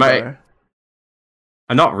not so though.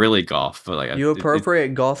 I'm not really goth, but You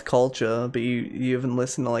appropriate goth culture, but you haven't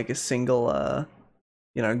listened to a single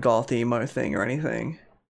goth emo thing or anything.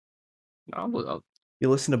 No, You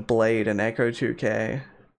listen to Blade and Echo 2K.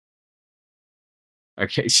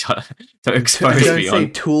 okay, shut up. Don't expose Don't me say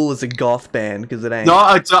on. Tool is a goth band because it ain't. No,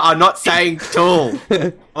 I'm not saying Tool.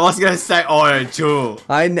 I was gonna say Tool.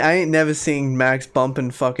 I ain't never seen Max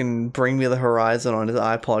bumping fucking Bring Me the Horizon on his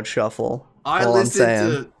iPod Shuffle. I All I'm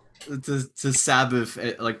saying. listened to Sabbath,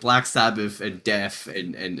 Black Sabbath and Death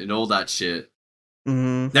and all that shit.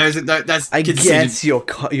 Mm-hmm. That's I considered... guess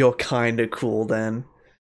you're kind of cool then.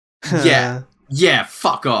 yeah,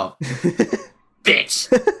 fuck off, bitch.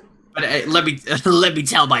 But let me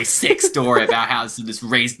tell my sick story about how this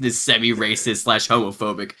semi-racist /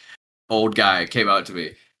 homophobic old guy came out to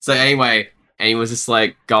me. So anyway, and he was just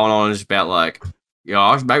going on just about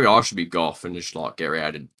maybe I should be goth and just get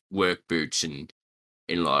out in work boots and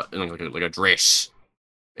in a dress,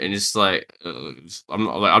 and it's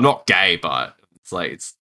I'm not gay, but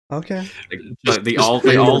it's okay. The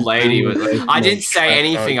old lady was. I didn't say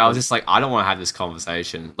anything. I was just I don't want to have this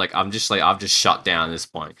conversation. I've just shut down at this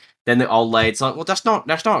point. Then the old lady's well, that's not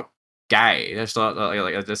gay. That's not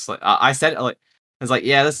I said I was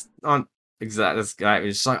yeah, that's not exactly. That's gay.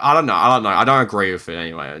 It's just I don't know. I don't agree with it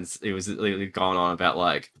anyway. It was going on about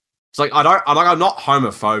It's like I'm not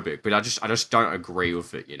homophobic, but I just don't agree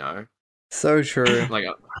with it, you know. So true. Like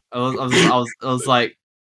I was like,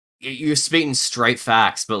 you're speaking straight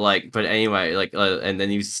facts, but anyway, and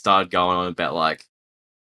then you started going on about like,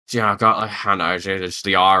 yeah, I got like, I don't know, it's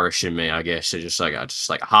the Irish in me, I guess. It's just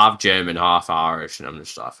like half German, half Irish, and I'm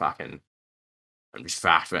just like I'm just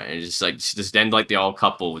fat, man. And just then like the old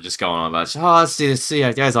couple were just going on about, oh, see,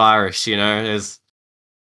 there's Irish, you know, there's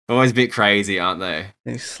always a bit crazy, aren't they?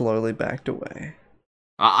 He slowly backed away.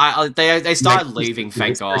 They started leaving,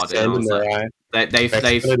 thank God. And I was like,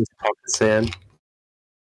 they've sand.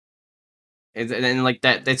 and then like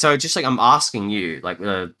that. So just like I'm asking you, like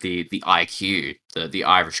the IQ, the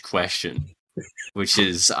Irish question, which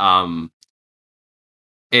is I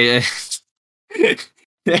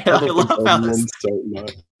love how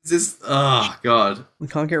this. Oh God, We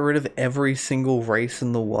can't get rid of every single race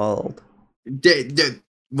in the world.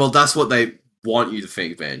 well, that's what they want you to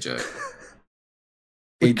think, Banjo.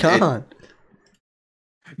 We can't.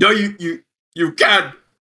 No, you can.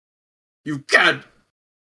 You can.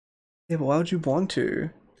 Yeah, but why would you want to?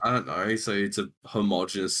 I don't know. So it's a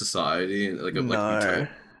homogenous society, like a No.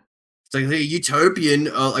 it's like a utopian,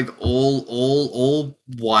 like all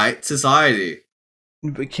white society.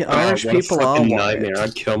 But Irish people are white.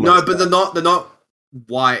 I'd kill No, but they're not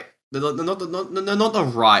white. They're not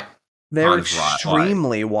the right. They're kind of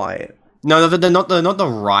extremely white. No, they're not the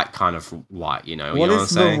right kind of white. You know. What you know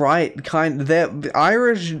is what I'm the saying? right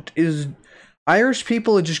kind? Irish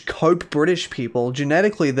people are just cope British people.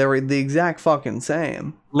 Genetically, they're the exact fucking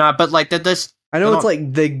same. No, but like they're just. I know they're it's not-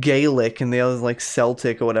 like the Gaelic and the other's like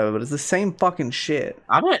Celtic or whatever, but it's the same fucking shit.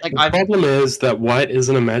 I don't like. The problem is that white is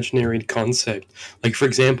an imaginary concept. Like, for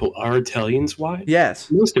example, are Italians white? Yes.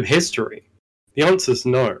 Most of history. The answer is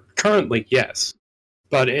no. Currently, yes.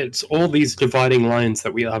 But it's all these dividing lines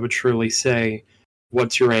that we arbitrarily say,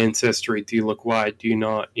 what's your ancestry? Do you look white? Do you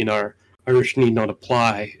not? You know, Irish need not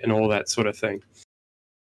apply, and all that sort of thing.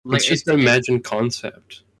 It's just an imagined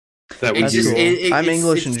concept that we That's do. cool. I'm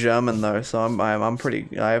English and German though, so I'm pretty.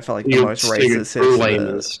 I feel like the most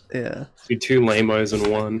racist. Yeah. You're two lamos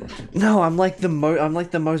in one. No, I'm like the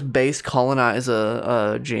most base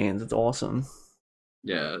colonizer genes. It's awesome.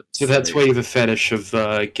 Yeah. So that's why you have a fetish of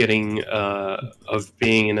of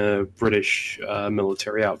being in a British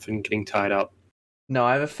military outfit and getting tied up. No,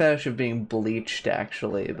 I have a fetish of being bleached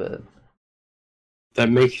actually, but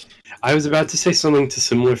I was about to say something to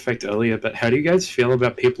similar effect earlier, but how do you guys feel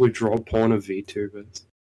about people who draw porn of VTubers?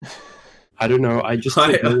 I don't know. I just feel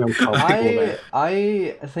very uncomfortable there.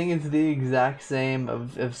 I think it's the exact same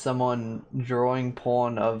of someone drawing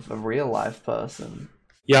porn of a real life person.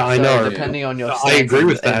 Yeah, I know. Depending on your I agree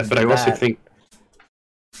with that, but I also think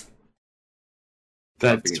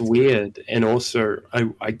that's weird. And also,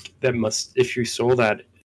 I that must, if you saw that,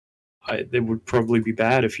 it would probably be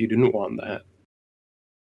bad if you didn't want that.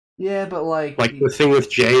 Yeah, but like the thing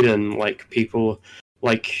with Jaden, like people,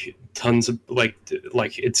 like tons of like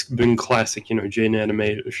it's been classic, you know, Jaden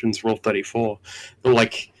Animation's Rule 34. But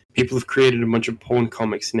like people have created a bunch of porn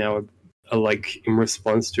comics now, are like in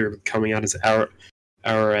response to it coming out as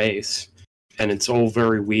our ace, and it's all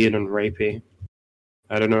very weird and rapey.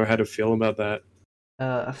 I don't know how to feel about that.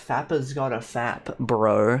 a fapper's got a fap,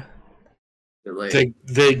 bro. Like,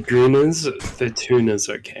 They're gooners, they're tuners.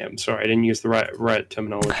 Okay, I'm sorry, I didn't use the right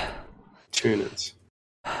terminology. Tuners.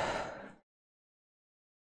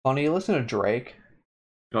 Connie, you listen to Drake?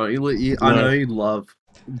 God, I know you love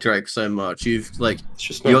Drake so much. You've like It's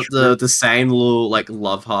just you not got the same little like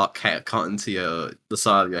love heart cut into the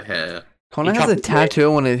side of your hair. Connor has a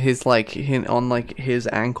tattoo on his his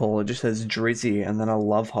ankle. It just says Drizzy and then a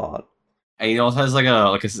love heart. And he also has like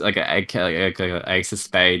a ace of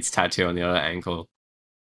spades tattoo on the other ankle.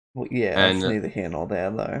 Well, yeah, And- that's neither here nor there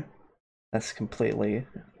though. That's completely.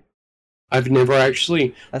 I've never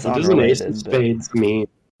actually. That's What does an ace of unrelated. But spades mean?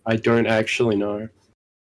 I don't actually know.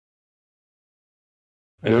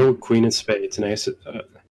 I know what Queen of Spades and Ace. I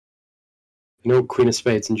know what Queen of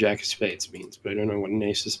Spades and Jack of Spades means, but I don't know what an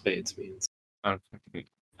Ace of Spades means.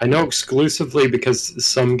 I know exclusively because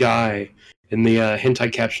some guy in the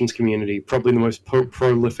hentai captions community, probably the most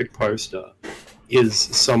prolific poster, is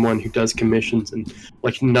someone who does commissions, and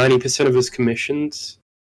like 90% of his commissions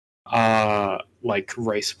are like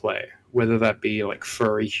race play, whether that be like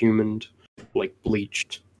furry, human, like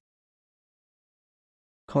bleached.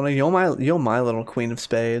 Connor, you're my little Queen of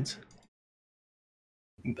Spades.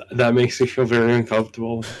 That makes me feel very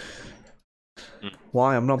uncomfortable.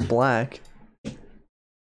 Why? I'm not black.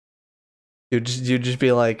 You'd just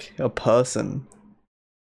be like a person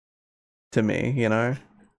to me, you know?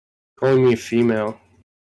 Calling me a female.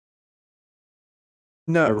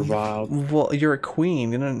 No, reviled. well, you're a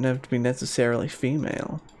queen. You don't have to be necessarily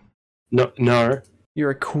female. No.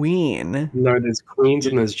 You're a queen. No, there's queens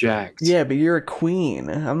and there's jacks. Yeah, but you're a queen.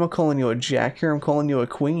 I'm not calling you a jack here. I'm calling you a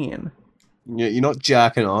queen. Yeah, you're not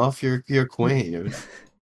jacking off. You're a queen.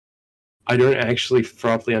 I don't actually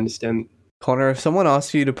properly understand. Connor, if someone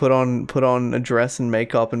asked you to put on a dress and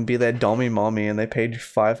makeup and be their dommy mommy and they paid you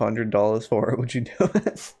 $500 for it, would you do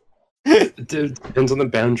it? It depends on the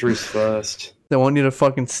boundaries first. They want you to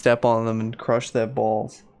fucking step on them and crush their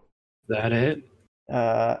balls. Is that it?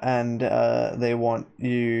 And they want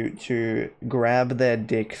you to grab their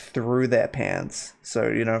dick through their pants, so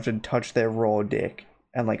you don't have to touch their raw dick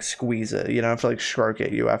and like squeeze it. You don't have to like stroke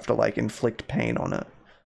it. You have to like inflict pain on it.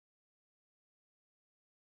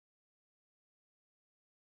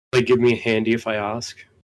 Like, give me a handy if I ask.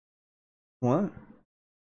 What?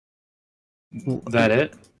 That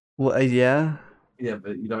it? Well, yeah. Yeah,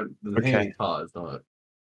 but you don't. The Okay. handy part is not.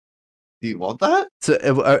 Do you want that? So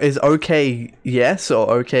is okay yes or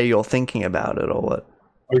okay you're thinking about it or what?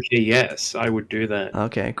 Okay, yes, I would do that.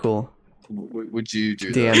 Okay, cool. Would you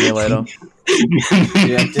do DM that? me later.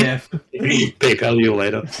 Yeah, Def. PayPal you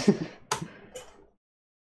later.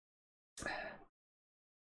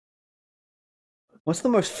 What's the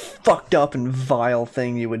most fucked up and vile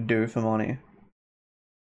thing you would do for money?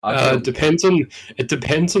 It depends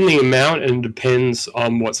on the amount and depends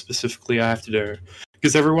on what specifically I have to do.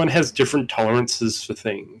 Because everyone has different tolerances for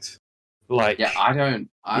things. Like, Yeah, I don't.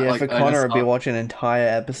 I, Yeah, like, for I Connor, just- it'd be watching an entire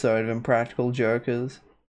episode of Impractical Jokers.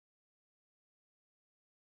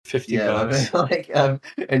 $50. like,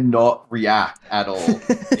 and not react at all. You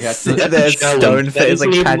have to, That's There's a challenge. stone That face isn't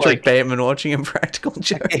like even, Patrick like- Bateman watching Impractical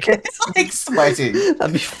Jokers. it's like sweating.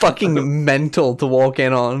 That'd be fucking mental to walk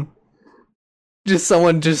in on. Just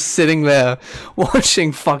someone just sitting there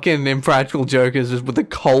watching fucking Impractical Jokers just with a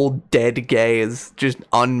cold, dead gaze, just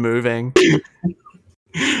unmoving.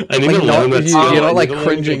 I need Like, to learn that skill. you're I not like need to learn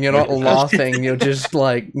cringing, to you're not do that. laughing, you're just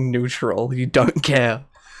like neutral. You don't care.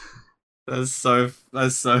 That's so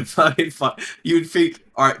fucking fun. You'd think,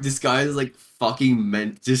 all right, this guy is like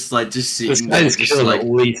fucking just This sitting there, guy's just killing like at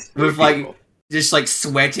least with, three like, people. just like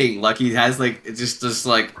sweating, like he has like just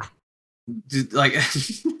like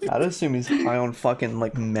I'd assume he's high on fucking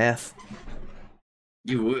like meth.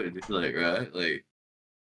 you would like right like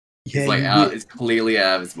Yeah, it's like you out. would- It's clearly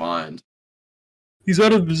out of his mind. he's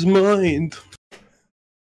out of his mind.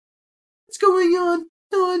 What's going on?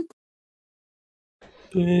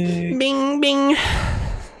 Big. Bing bing.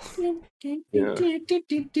 Yeah.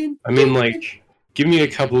 I mean, like, give me a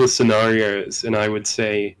couple of scenarios, and I would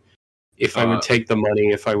say if I would take the money,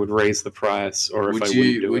 if I would raise the price, or if I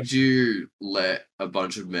wouldn't do would it. you let a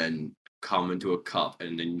bunch of men come into a cup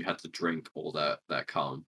and then you have to drink all that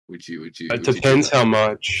cum? Would you? It would you do depends that? how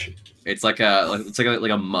much. It's like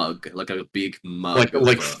a mug, like a big mug, Like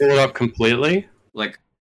of, fill it up completely. like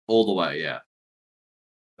all the way, yeah.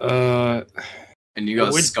 And you I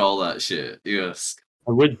gotta would- skull that shit. You gotta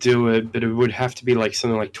I would do it, but it would have to be like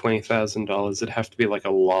something like $20,000. It'd have to be like a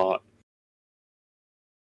lot.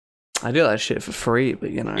 I do that shit for free, but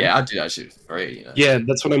you know. yeah, I'd do that shit for free. You know? Yeah,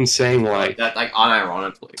 that's what I'm saying. like Like, that, like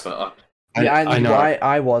unironically, but Yeah, I know.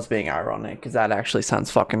 I was being ironic because that actually sounds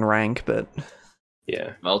fucking rank, but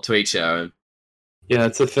Yeah, well, to each their own. yeah,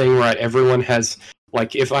 that's the thing, right? Everyone has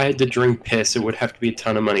like, if I had to drink piss, it would have to be a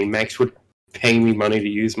ton of money. Max would pay me money to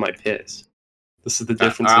use my piss. This is the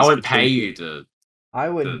difference. I would pay you to. I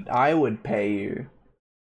would pay you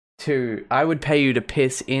to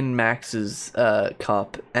piss in Max's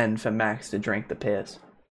cup and for Max to drink the piss.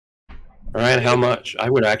 All right, how much? I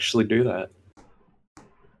would actually do that.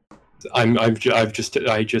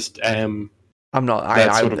 I just am. I'm not.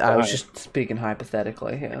 That sort of I was guy. just speaking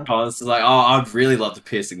hypothetically here. Cause it's like, oh, I'd really love to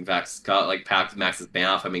piss in Max's cup, like pack Max's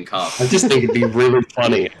mouth. I mean, cup. I just think it'd be really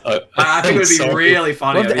funny. I think it would be Sorry. really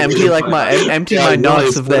funny. I'd love It'd to be empty really like funny. empty Yeah, my I nuts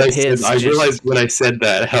realized of when their I said- piss. I just- realized when I said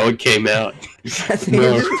that how it came out. I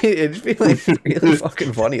think it'd just be like really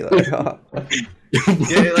fucking funny though.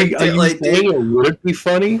 Yeah, like, Are you like, saying it would be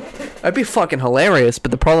funny? That'd be fucking hilarious,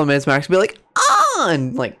 but the problem is Max would be like, ah,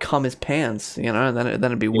 and like cum his pants, you know, and then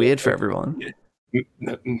it'd be weird for everyone.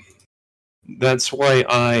 That's why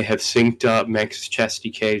I have synced up Max's Chastity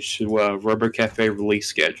Cage to a Robo-Café release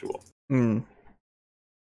schedule. Mm.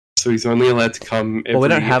 So he's only allowed to come every... Well, we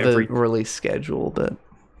don't have every, a release schedule, but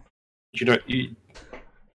You don't... You,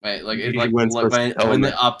 Wait, like, You it, like, weren't supposed to when, tell when him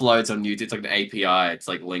it uploads on YouTube, it's like an API. It's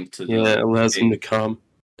like linked to the. yeah, it allows him to come.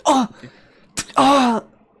 oh,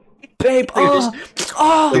 babe, Look at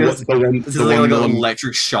oh. The one This is like an million-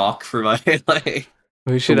 electric shock for my like.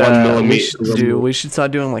 We should The 1 we millimeter should we should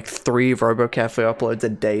start doing like 3 Robo-Café uploads a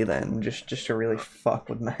day then, just to really fuck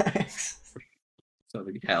with Max. So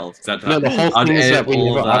hell, that No, the whole thing is that we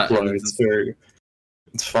all never that, upload, so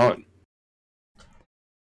it's fun.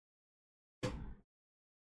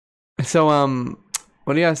 So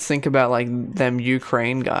what do you guys think about like them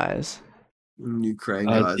Ukraine guys? Ukraine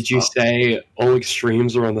guys. Did you say all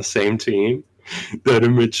extremes are on the same team? That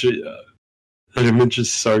image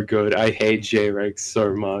is so good. I hate J-Rex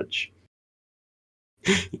so much.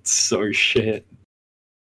 It's so shit.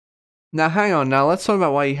 Now hang on, now let's talk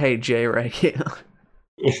about why you hate J-Reg here.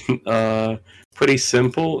 Pretty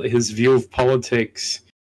simple. His view of politics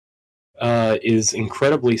is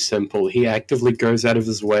incredibly simple. He actively goes out of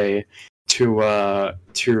his way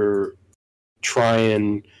to try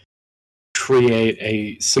and create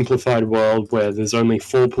a simplified world where there's only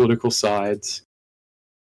 4 political sides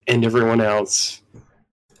and everyone else.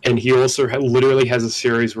 And he also literally has a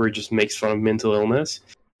series where he just makes fun of mental illness.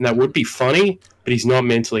 And that would be funny, but he's not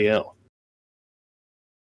mentally ill.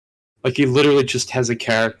 Like, he literally just has a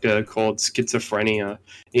character called Schizophrenia.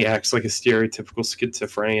 He acts like a stereotypical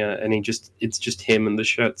schizophrenia, and it's just him in the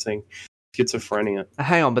shirt saying Schizophrenia.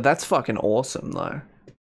 Hang on, but that's fucking awesome though.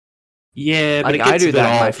 Yeah, but Like I do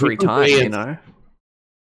that in my old. free time, you know.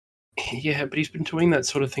 Yeah, but he's been doing that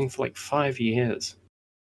sort of thing for like 5 years.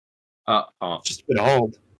 Just a bit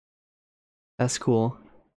old. That's cool.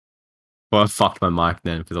 Well, I fucked my mic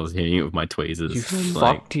then because I was hitting it with my tweezers. You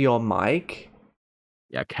Like, fucked your mic?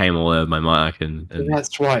 yeah, came all over my mic and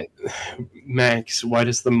That's right. Max, why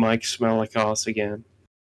does the mic smell like ass again?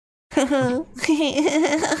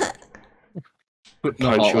 put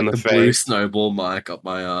Punch you in the blue face. snowball mic up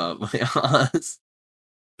my my ass.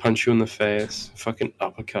 Punch you in the face. Fucking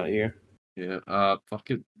uppercut you. Yeah,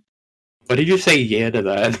 fucking. Why did you say yeah to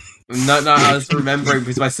that? No, I was remembering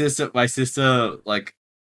because my sister, like,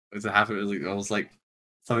 it happened. It was like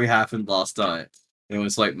something happened last night. It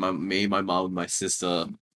was like me, my mom, and my sister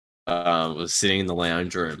was sitting in the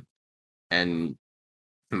lounge room, and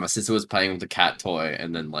my sister was playing with the cat toy,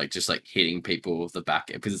 and then like just like hitting people with the back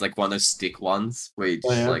because it's like one of those stick ones where you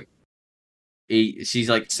just like she's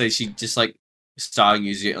like so she just like started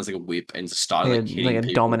using it as like a whip and just started like hitting like a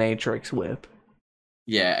people. dominatrix whip.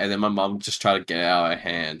 Yeah, and then my mom just tried to get it out of her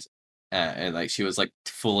hand, and like she was like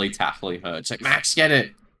fully tackling her. She's like, "Max, get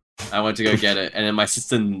it!" I went to go get it, and then my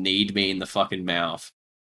sister kneed me in the fucking mouth,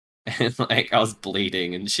 and like I was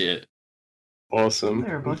bleeding and shit. Awesome.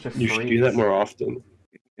 They're a bunch of You should do that more often.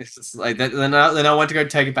 It's just like that. Then I went to go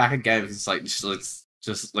take it back again. It's like just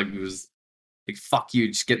like it was like fuck you,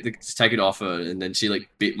 just take it off her, and then she like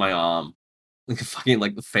bit my arm like a fucking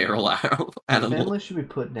like the feral animal. Family should be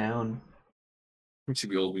put down, It should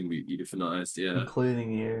be all be euthanized. Yeah.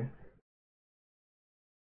 including you.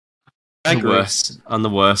 I agree. I'm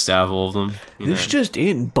the worst out of all of them. This just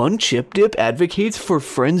in: Bun Chip Dip advocates for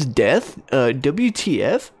friend's death.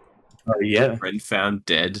 WTF? Oh yeah. Friend found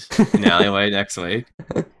dead in alleyway next week.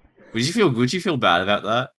 Would you feel bad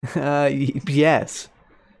about that? Yes.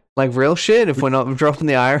 Like real shit. If we're not dropping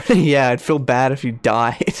the irony, yeah, I'd feel bad if you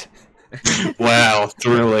died. Wow,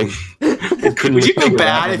 thrilling. Would you feel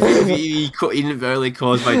bad if you inadvertently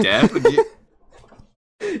caused my death? Would you?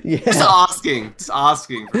 Yeah. Just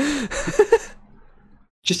asking.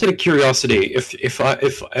 Just out of curiosity, if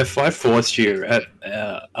I forced you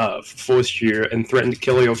and threatened to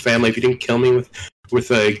kill your family, if you didn't kill me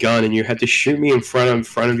with a gun and you had to shoot me in front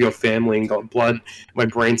of your family and got blood, my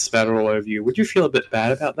brain spattered all over you, would you feel a bit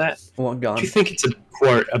bad about that? What gun? Do you think it's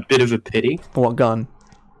a bit of a pity? What gun?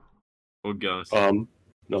 What goes?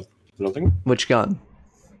 No, nothing. Which gun?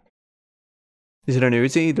 Is it an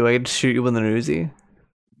Uzi? Do I get to shoot you with an Uzi?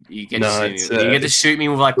 You get No, to it's, shoot me. You get to shoot me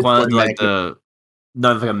with like it's one of like like the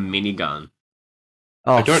like a minigun.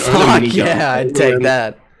 Oh, I don't own a fuck minigun. yeah, I'd take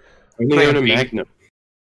that. I only own a Magnum.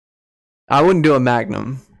 I wouldn't do a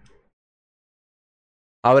Magnum.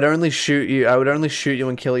 I would only shoot you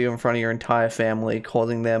and kill you in front of your entire family,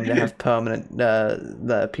 causing them to have permanent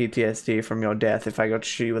the PTSD from your death if I got to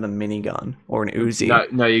shoot you with a minigun or an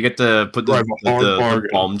Uzi. No, you get to put Right, the bargain.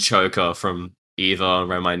 bomb choker from Eva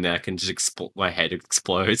around my neck and just my head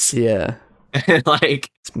explodes. Yeah.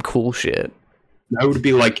 Like Some cool shit. That would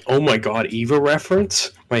be like, oh my god, Eva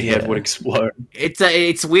reference? My head Yeah. would explode.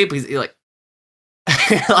 it's weird because like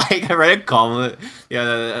like I read a comment. Yeah,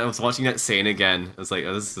 I was watching that scene again. I was like,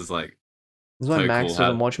 oh, this is like This is why So Max cool, doesn't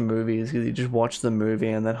how- watch movies, because he just watches the movie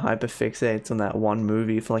and then hyperfixates on that one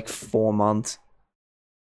movie for like 4 months.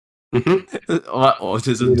 Mhm. what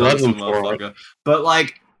autism We love does, him for motherfucker. But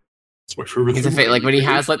like It's my favorite He's a thing. like when he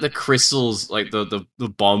has like the crystals, like the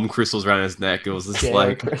bomb crystals around his neck. It was just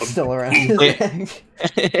like crystal around his neck.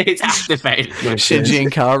 it's activated. Shinji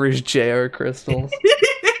and Karu's JO crystals.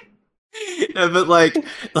 Yeah, but like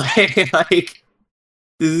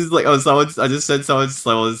this is like I just said someone's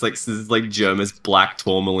slow. It's like this is like Germa's black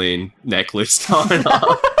tourmaline necklace going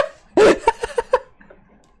on.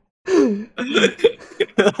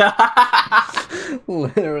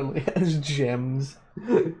 Literally has gems.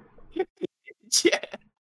 Yeah,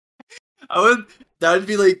 that'd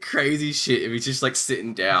be like crazy shit if he's just like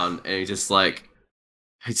sitting down and he just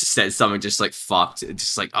said something just like fucked,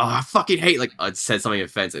 just like, oh, I fucking hate, like I said something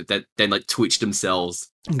offensive that then like twitched themselves.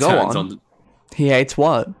 Go on. He hates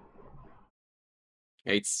what?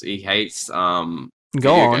 He hates Go on.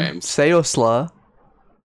 games. Say your slur.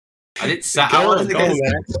 I didn't say. I wanted to go.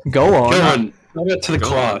 Go on. Go on. Go back to the Go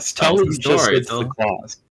class. on. Tell Tell us the just story. it's the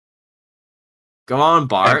class. Go on,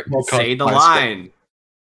 Bart. Say the line.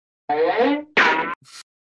 You're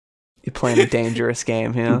playing a dangerous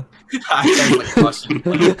game here. That's like Russian.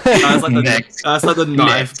 That's like the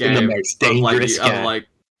knife game. The most dangerous game. Like,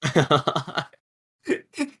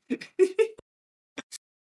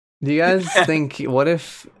 Do you guys think what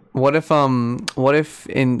if in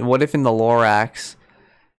the Lorax,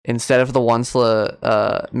 instead of the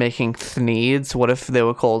Onslaught making Thneeds, what if they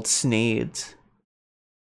were called Sneeds?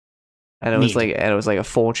 And it was like a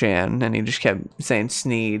 4chan, and he just kept saying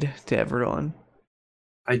Sneed to everyone.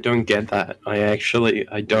 I don't get that. I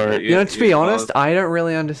don't. You know, to be honest, I don't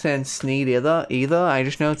really understand Sneed either. I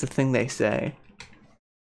just know it's a thing they say.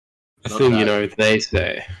 A thing, you know, they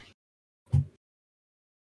say.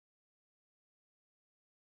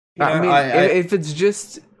 I mean, if it's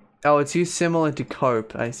just... Oh, it's used similar to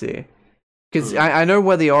cope, I see. Because I know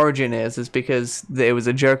where the origin is because there was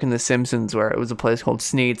a joke in The Simpsons where it was a place called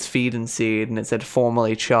Sneed's Feed and Seed, and it said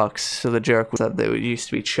formerly Chuck's, so the joke was that there used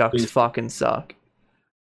to be Chuck's fucking suck.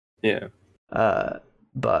 Yeah.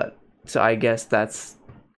 But, so I guess that's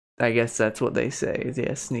what they say, is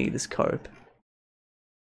yeah, Sneed is cope.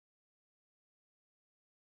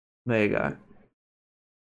 There you go.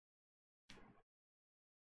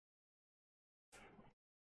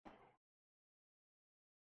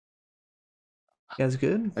 You guys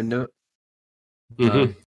good? I know.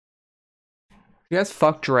 Mm-hmm. You guys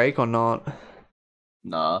fuck Drake or not?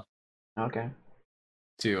 Nah. Okay.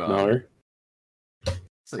 No.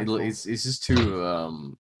 So he's just too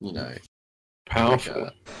you know, Powerful.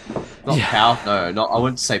 not powerful. No, not. I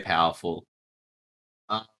wouldn't say powerful.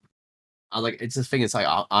 I like it's the thing. It's like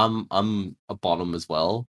I'm a bottom as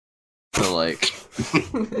well. So like,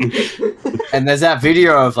 and there's that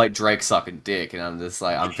video of like Drake sucking dick, and I'm just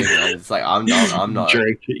like, I'm thinking, it's like I'm not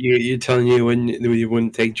Drake. You're telling you when you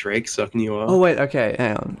wouldn't take Drake sucking you off? Oh wait, okay,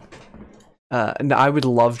 hang on. No, I would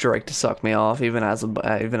love Drake to suck me off, even as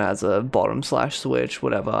a bottom / switch,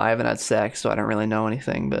 whatever. I haven't had sex, so I don't really know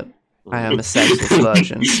anything, but I am a sexless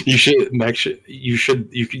version. You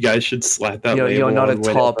guys should slap that. You're not a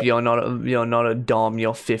label top. You're not a dom.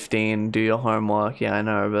 You're 15. Do your homework. Yeah, I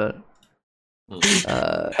know, but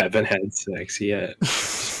haven't had sex yet.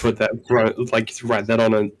 Just put that write that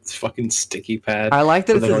on a fucking sticky pad. I like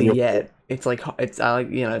that it's a yet. It's like it's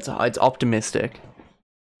optimistic.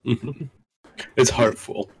 It's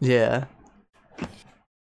hopeful. Yeah.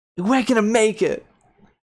 We're gonna make it.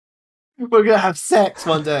 We're gonna have sex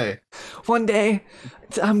one day. One day,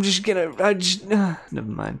 never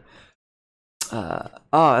mind. Oh,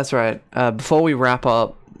 that's right. Before we wrap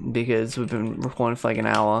up, because we've been recording for like an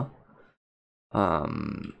hour.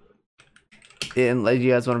 And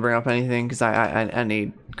you guys want to bring up anything? Because I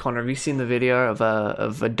need. Connor, have you seen the video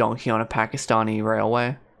of a donkey on a Pakistani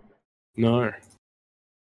railway? No.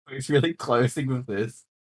 He's really closing with this.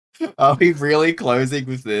 Are we really closing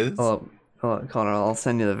with this? Oh, Connor, I'll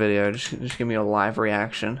send you the video. Just give me a live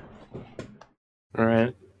reaction. All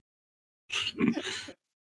right.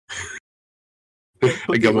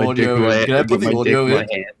 I got my dick in my hand. I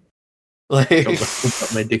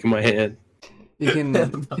got my dick in my hand. You can.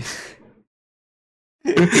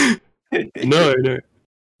 No.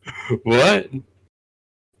 What?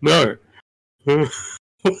 No. Did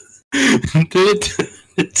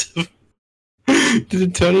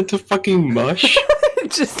it turn into fucking mush?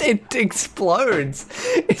 it explodes.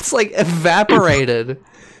 It's like evaporated.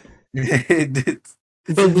 It's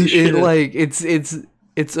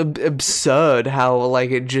absurd how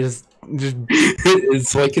like it just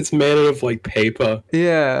it's like it's made out of like paper.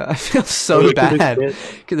 Yeah, I feel so bad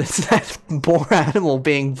because it's that poor animal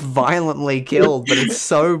being violently killed, but it's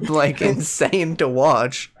so like insane to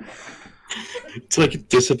watch. It's like it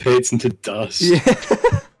dissipates into dust. Yeah.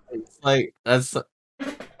 It's like that's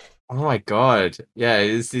Oh my god! Yeah,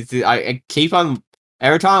 I keep on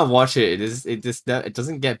every time I watch it. It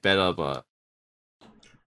doesn't get better, but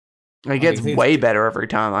It gets think way better every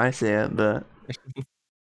time I see it, but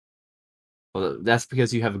well, that's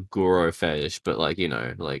because you have a Goro fetish. But like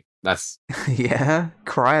like that's yeah,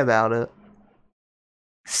 cry about it.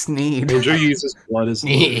 Sneed. Benji uses blood as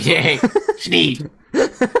lube. Sneed.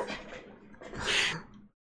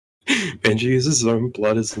 Benji uses his own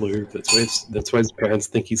blood as lube. That's why his parents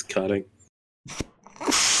think he's cutting.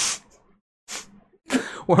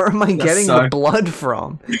 Where am I getting so- the blood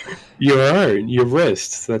from? Your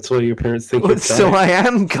wrist. That's why your parents think you're So cutting. I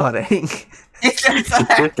am cutting.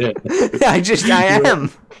 Yeah. I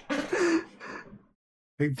am.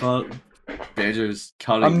 Big part. Banjo's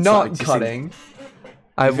cutting. I'm not just cutting.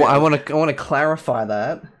 I want to clarify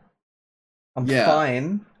that. I'm Yeah.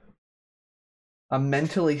 fine. I'm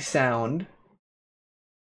mentally sound.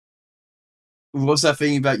 What's that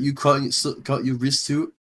thing about you cut your wrist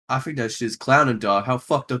too? I think that shit's clowning, dog. How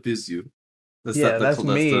fucked up is you? That's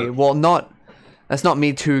me. Well, that's not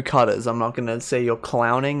me too cutters. I'm not gonna say you're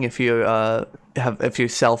clowning if you if you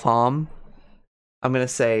self harm. I'm gonna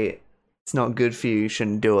say it's not good for you. You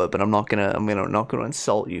shouldn't do it. But I'm not gonna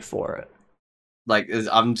insult you for it. Like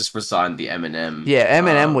I'm just reciting the Eminem. Yeah,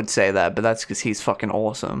 Eminem would say that, but that's because he's fucking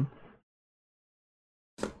awesome.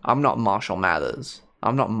 I'm not Marshall Mathers.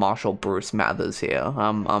 I'm not Marshall Bruce Mathers here.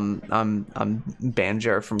 I'm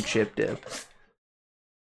Banjo from Chip Dip.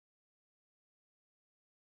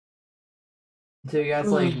 So you guys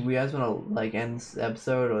wanna end this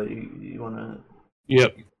episode, or you wanna?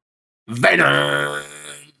 Yep. Venom.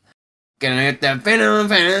 Gonna get that venom.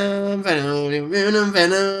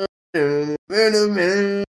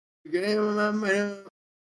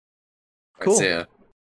 Cool. Right, so yeah.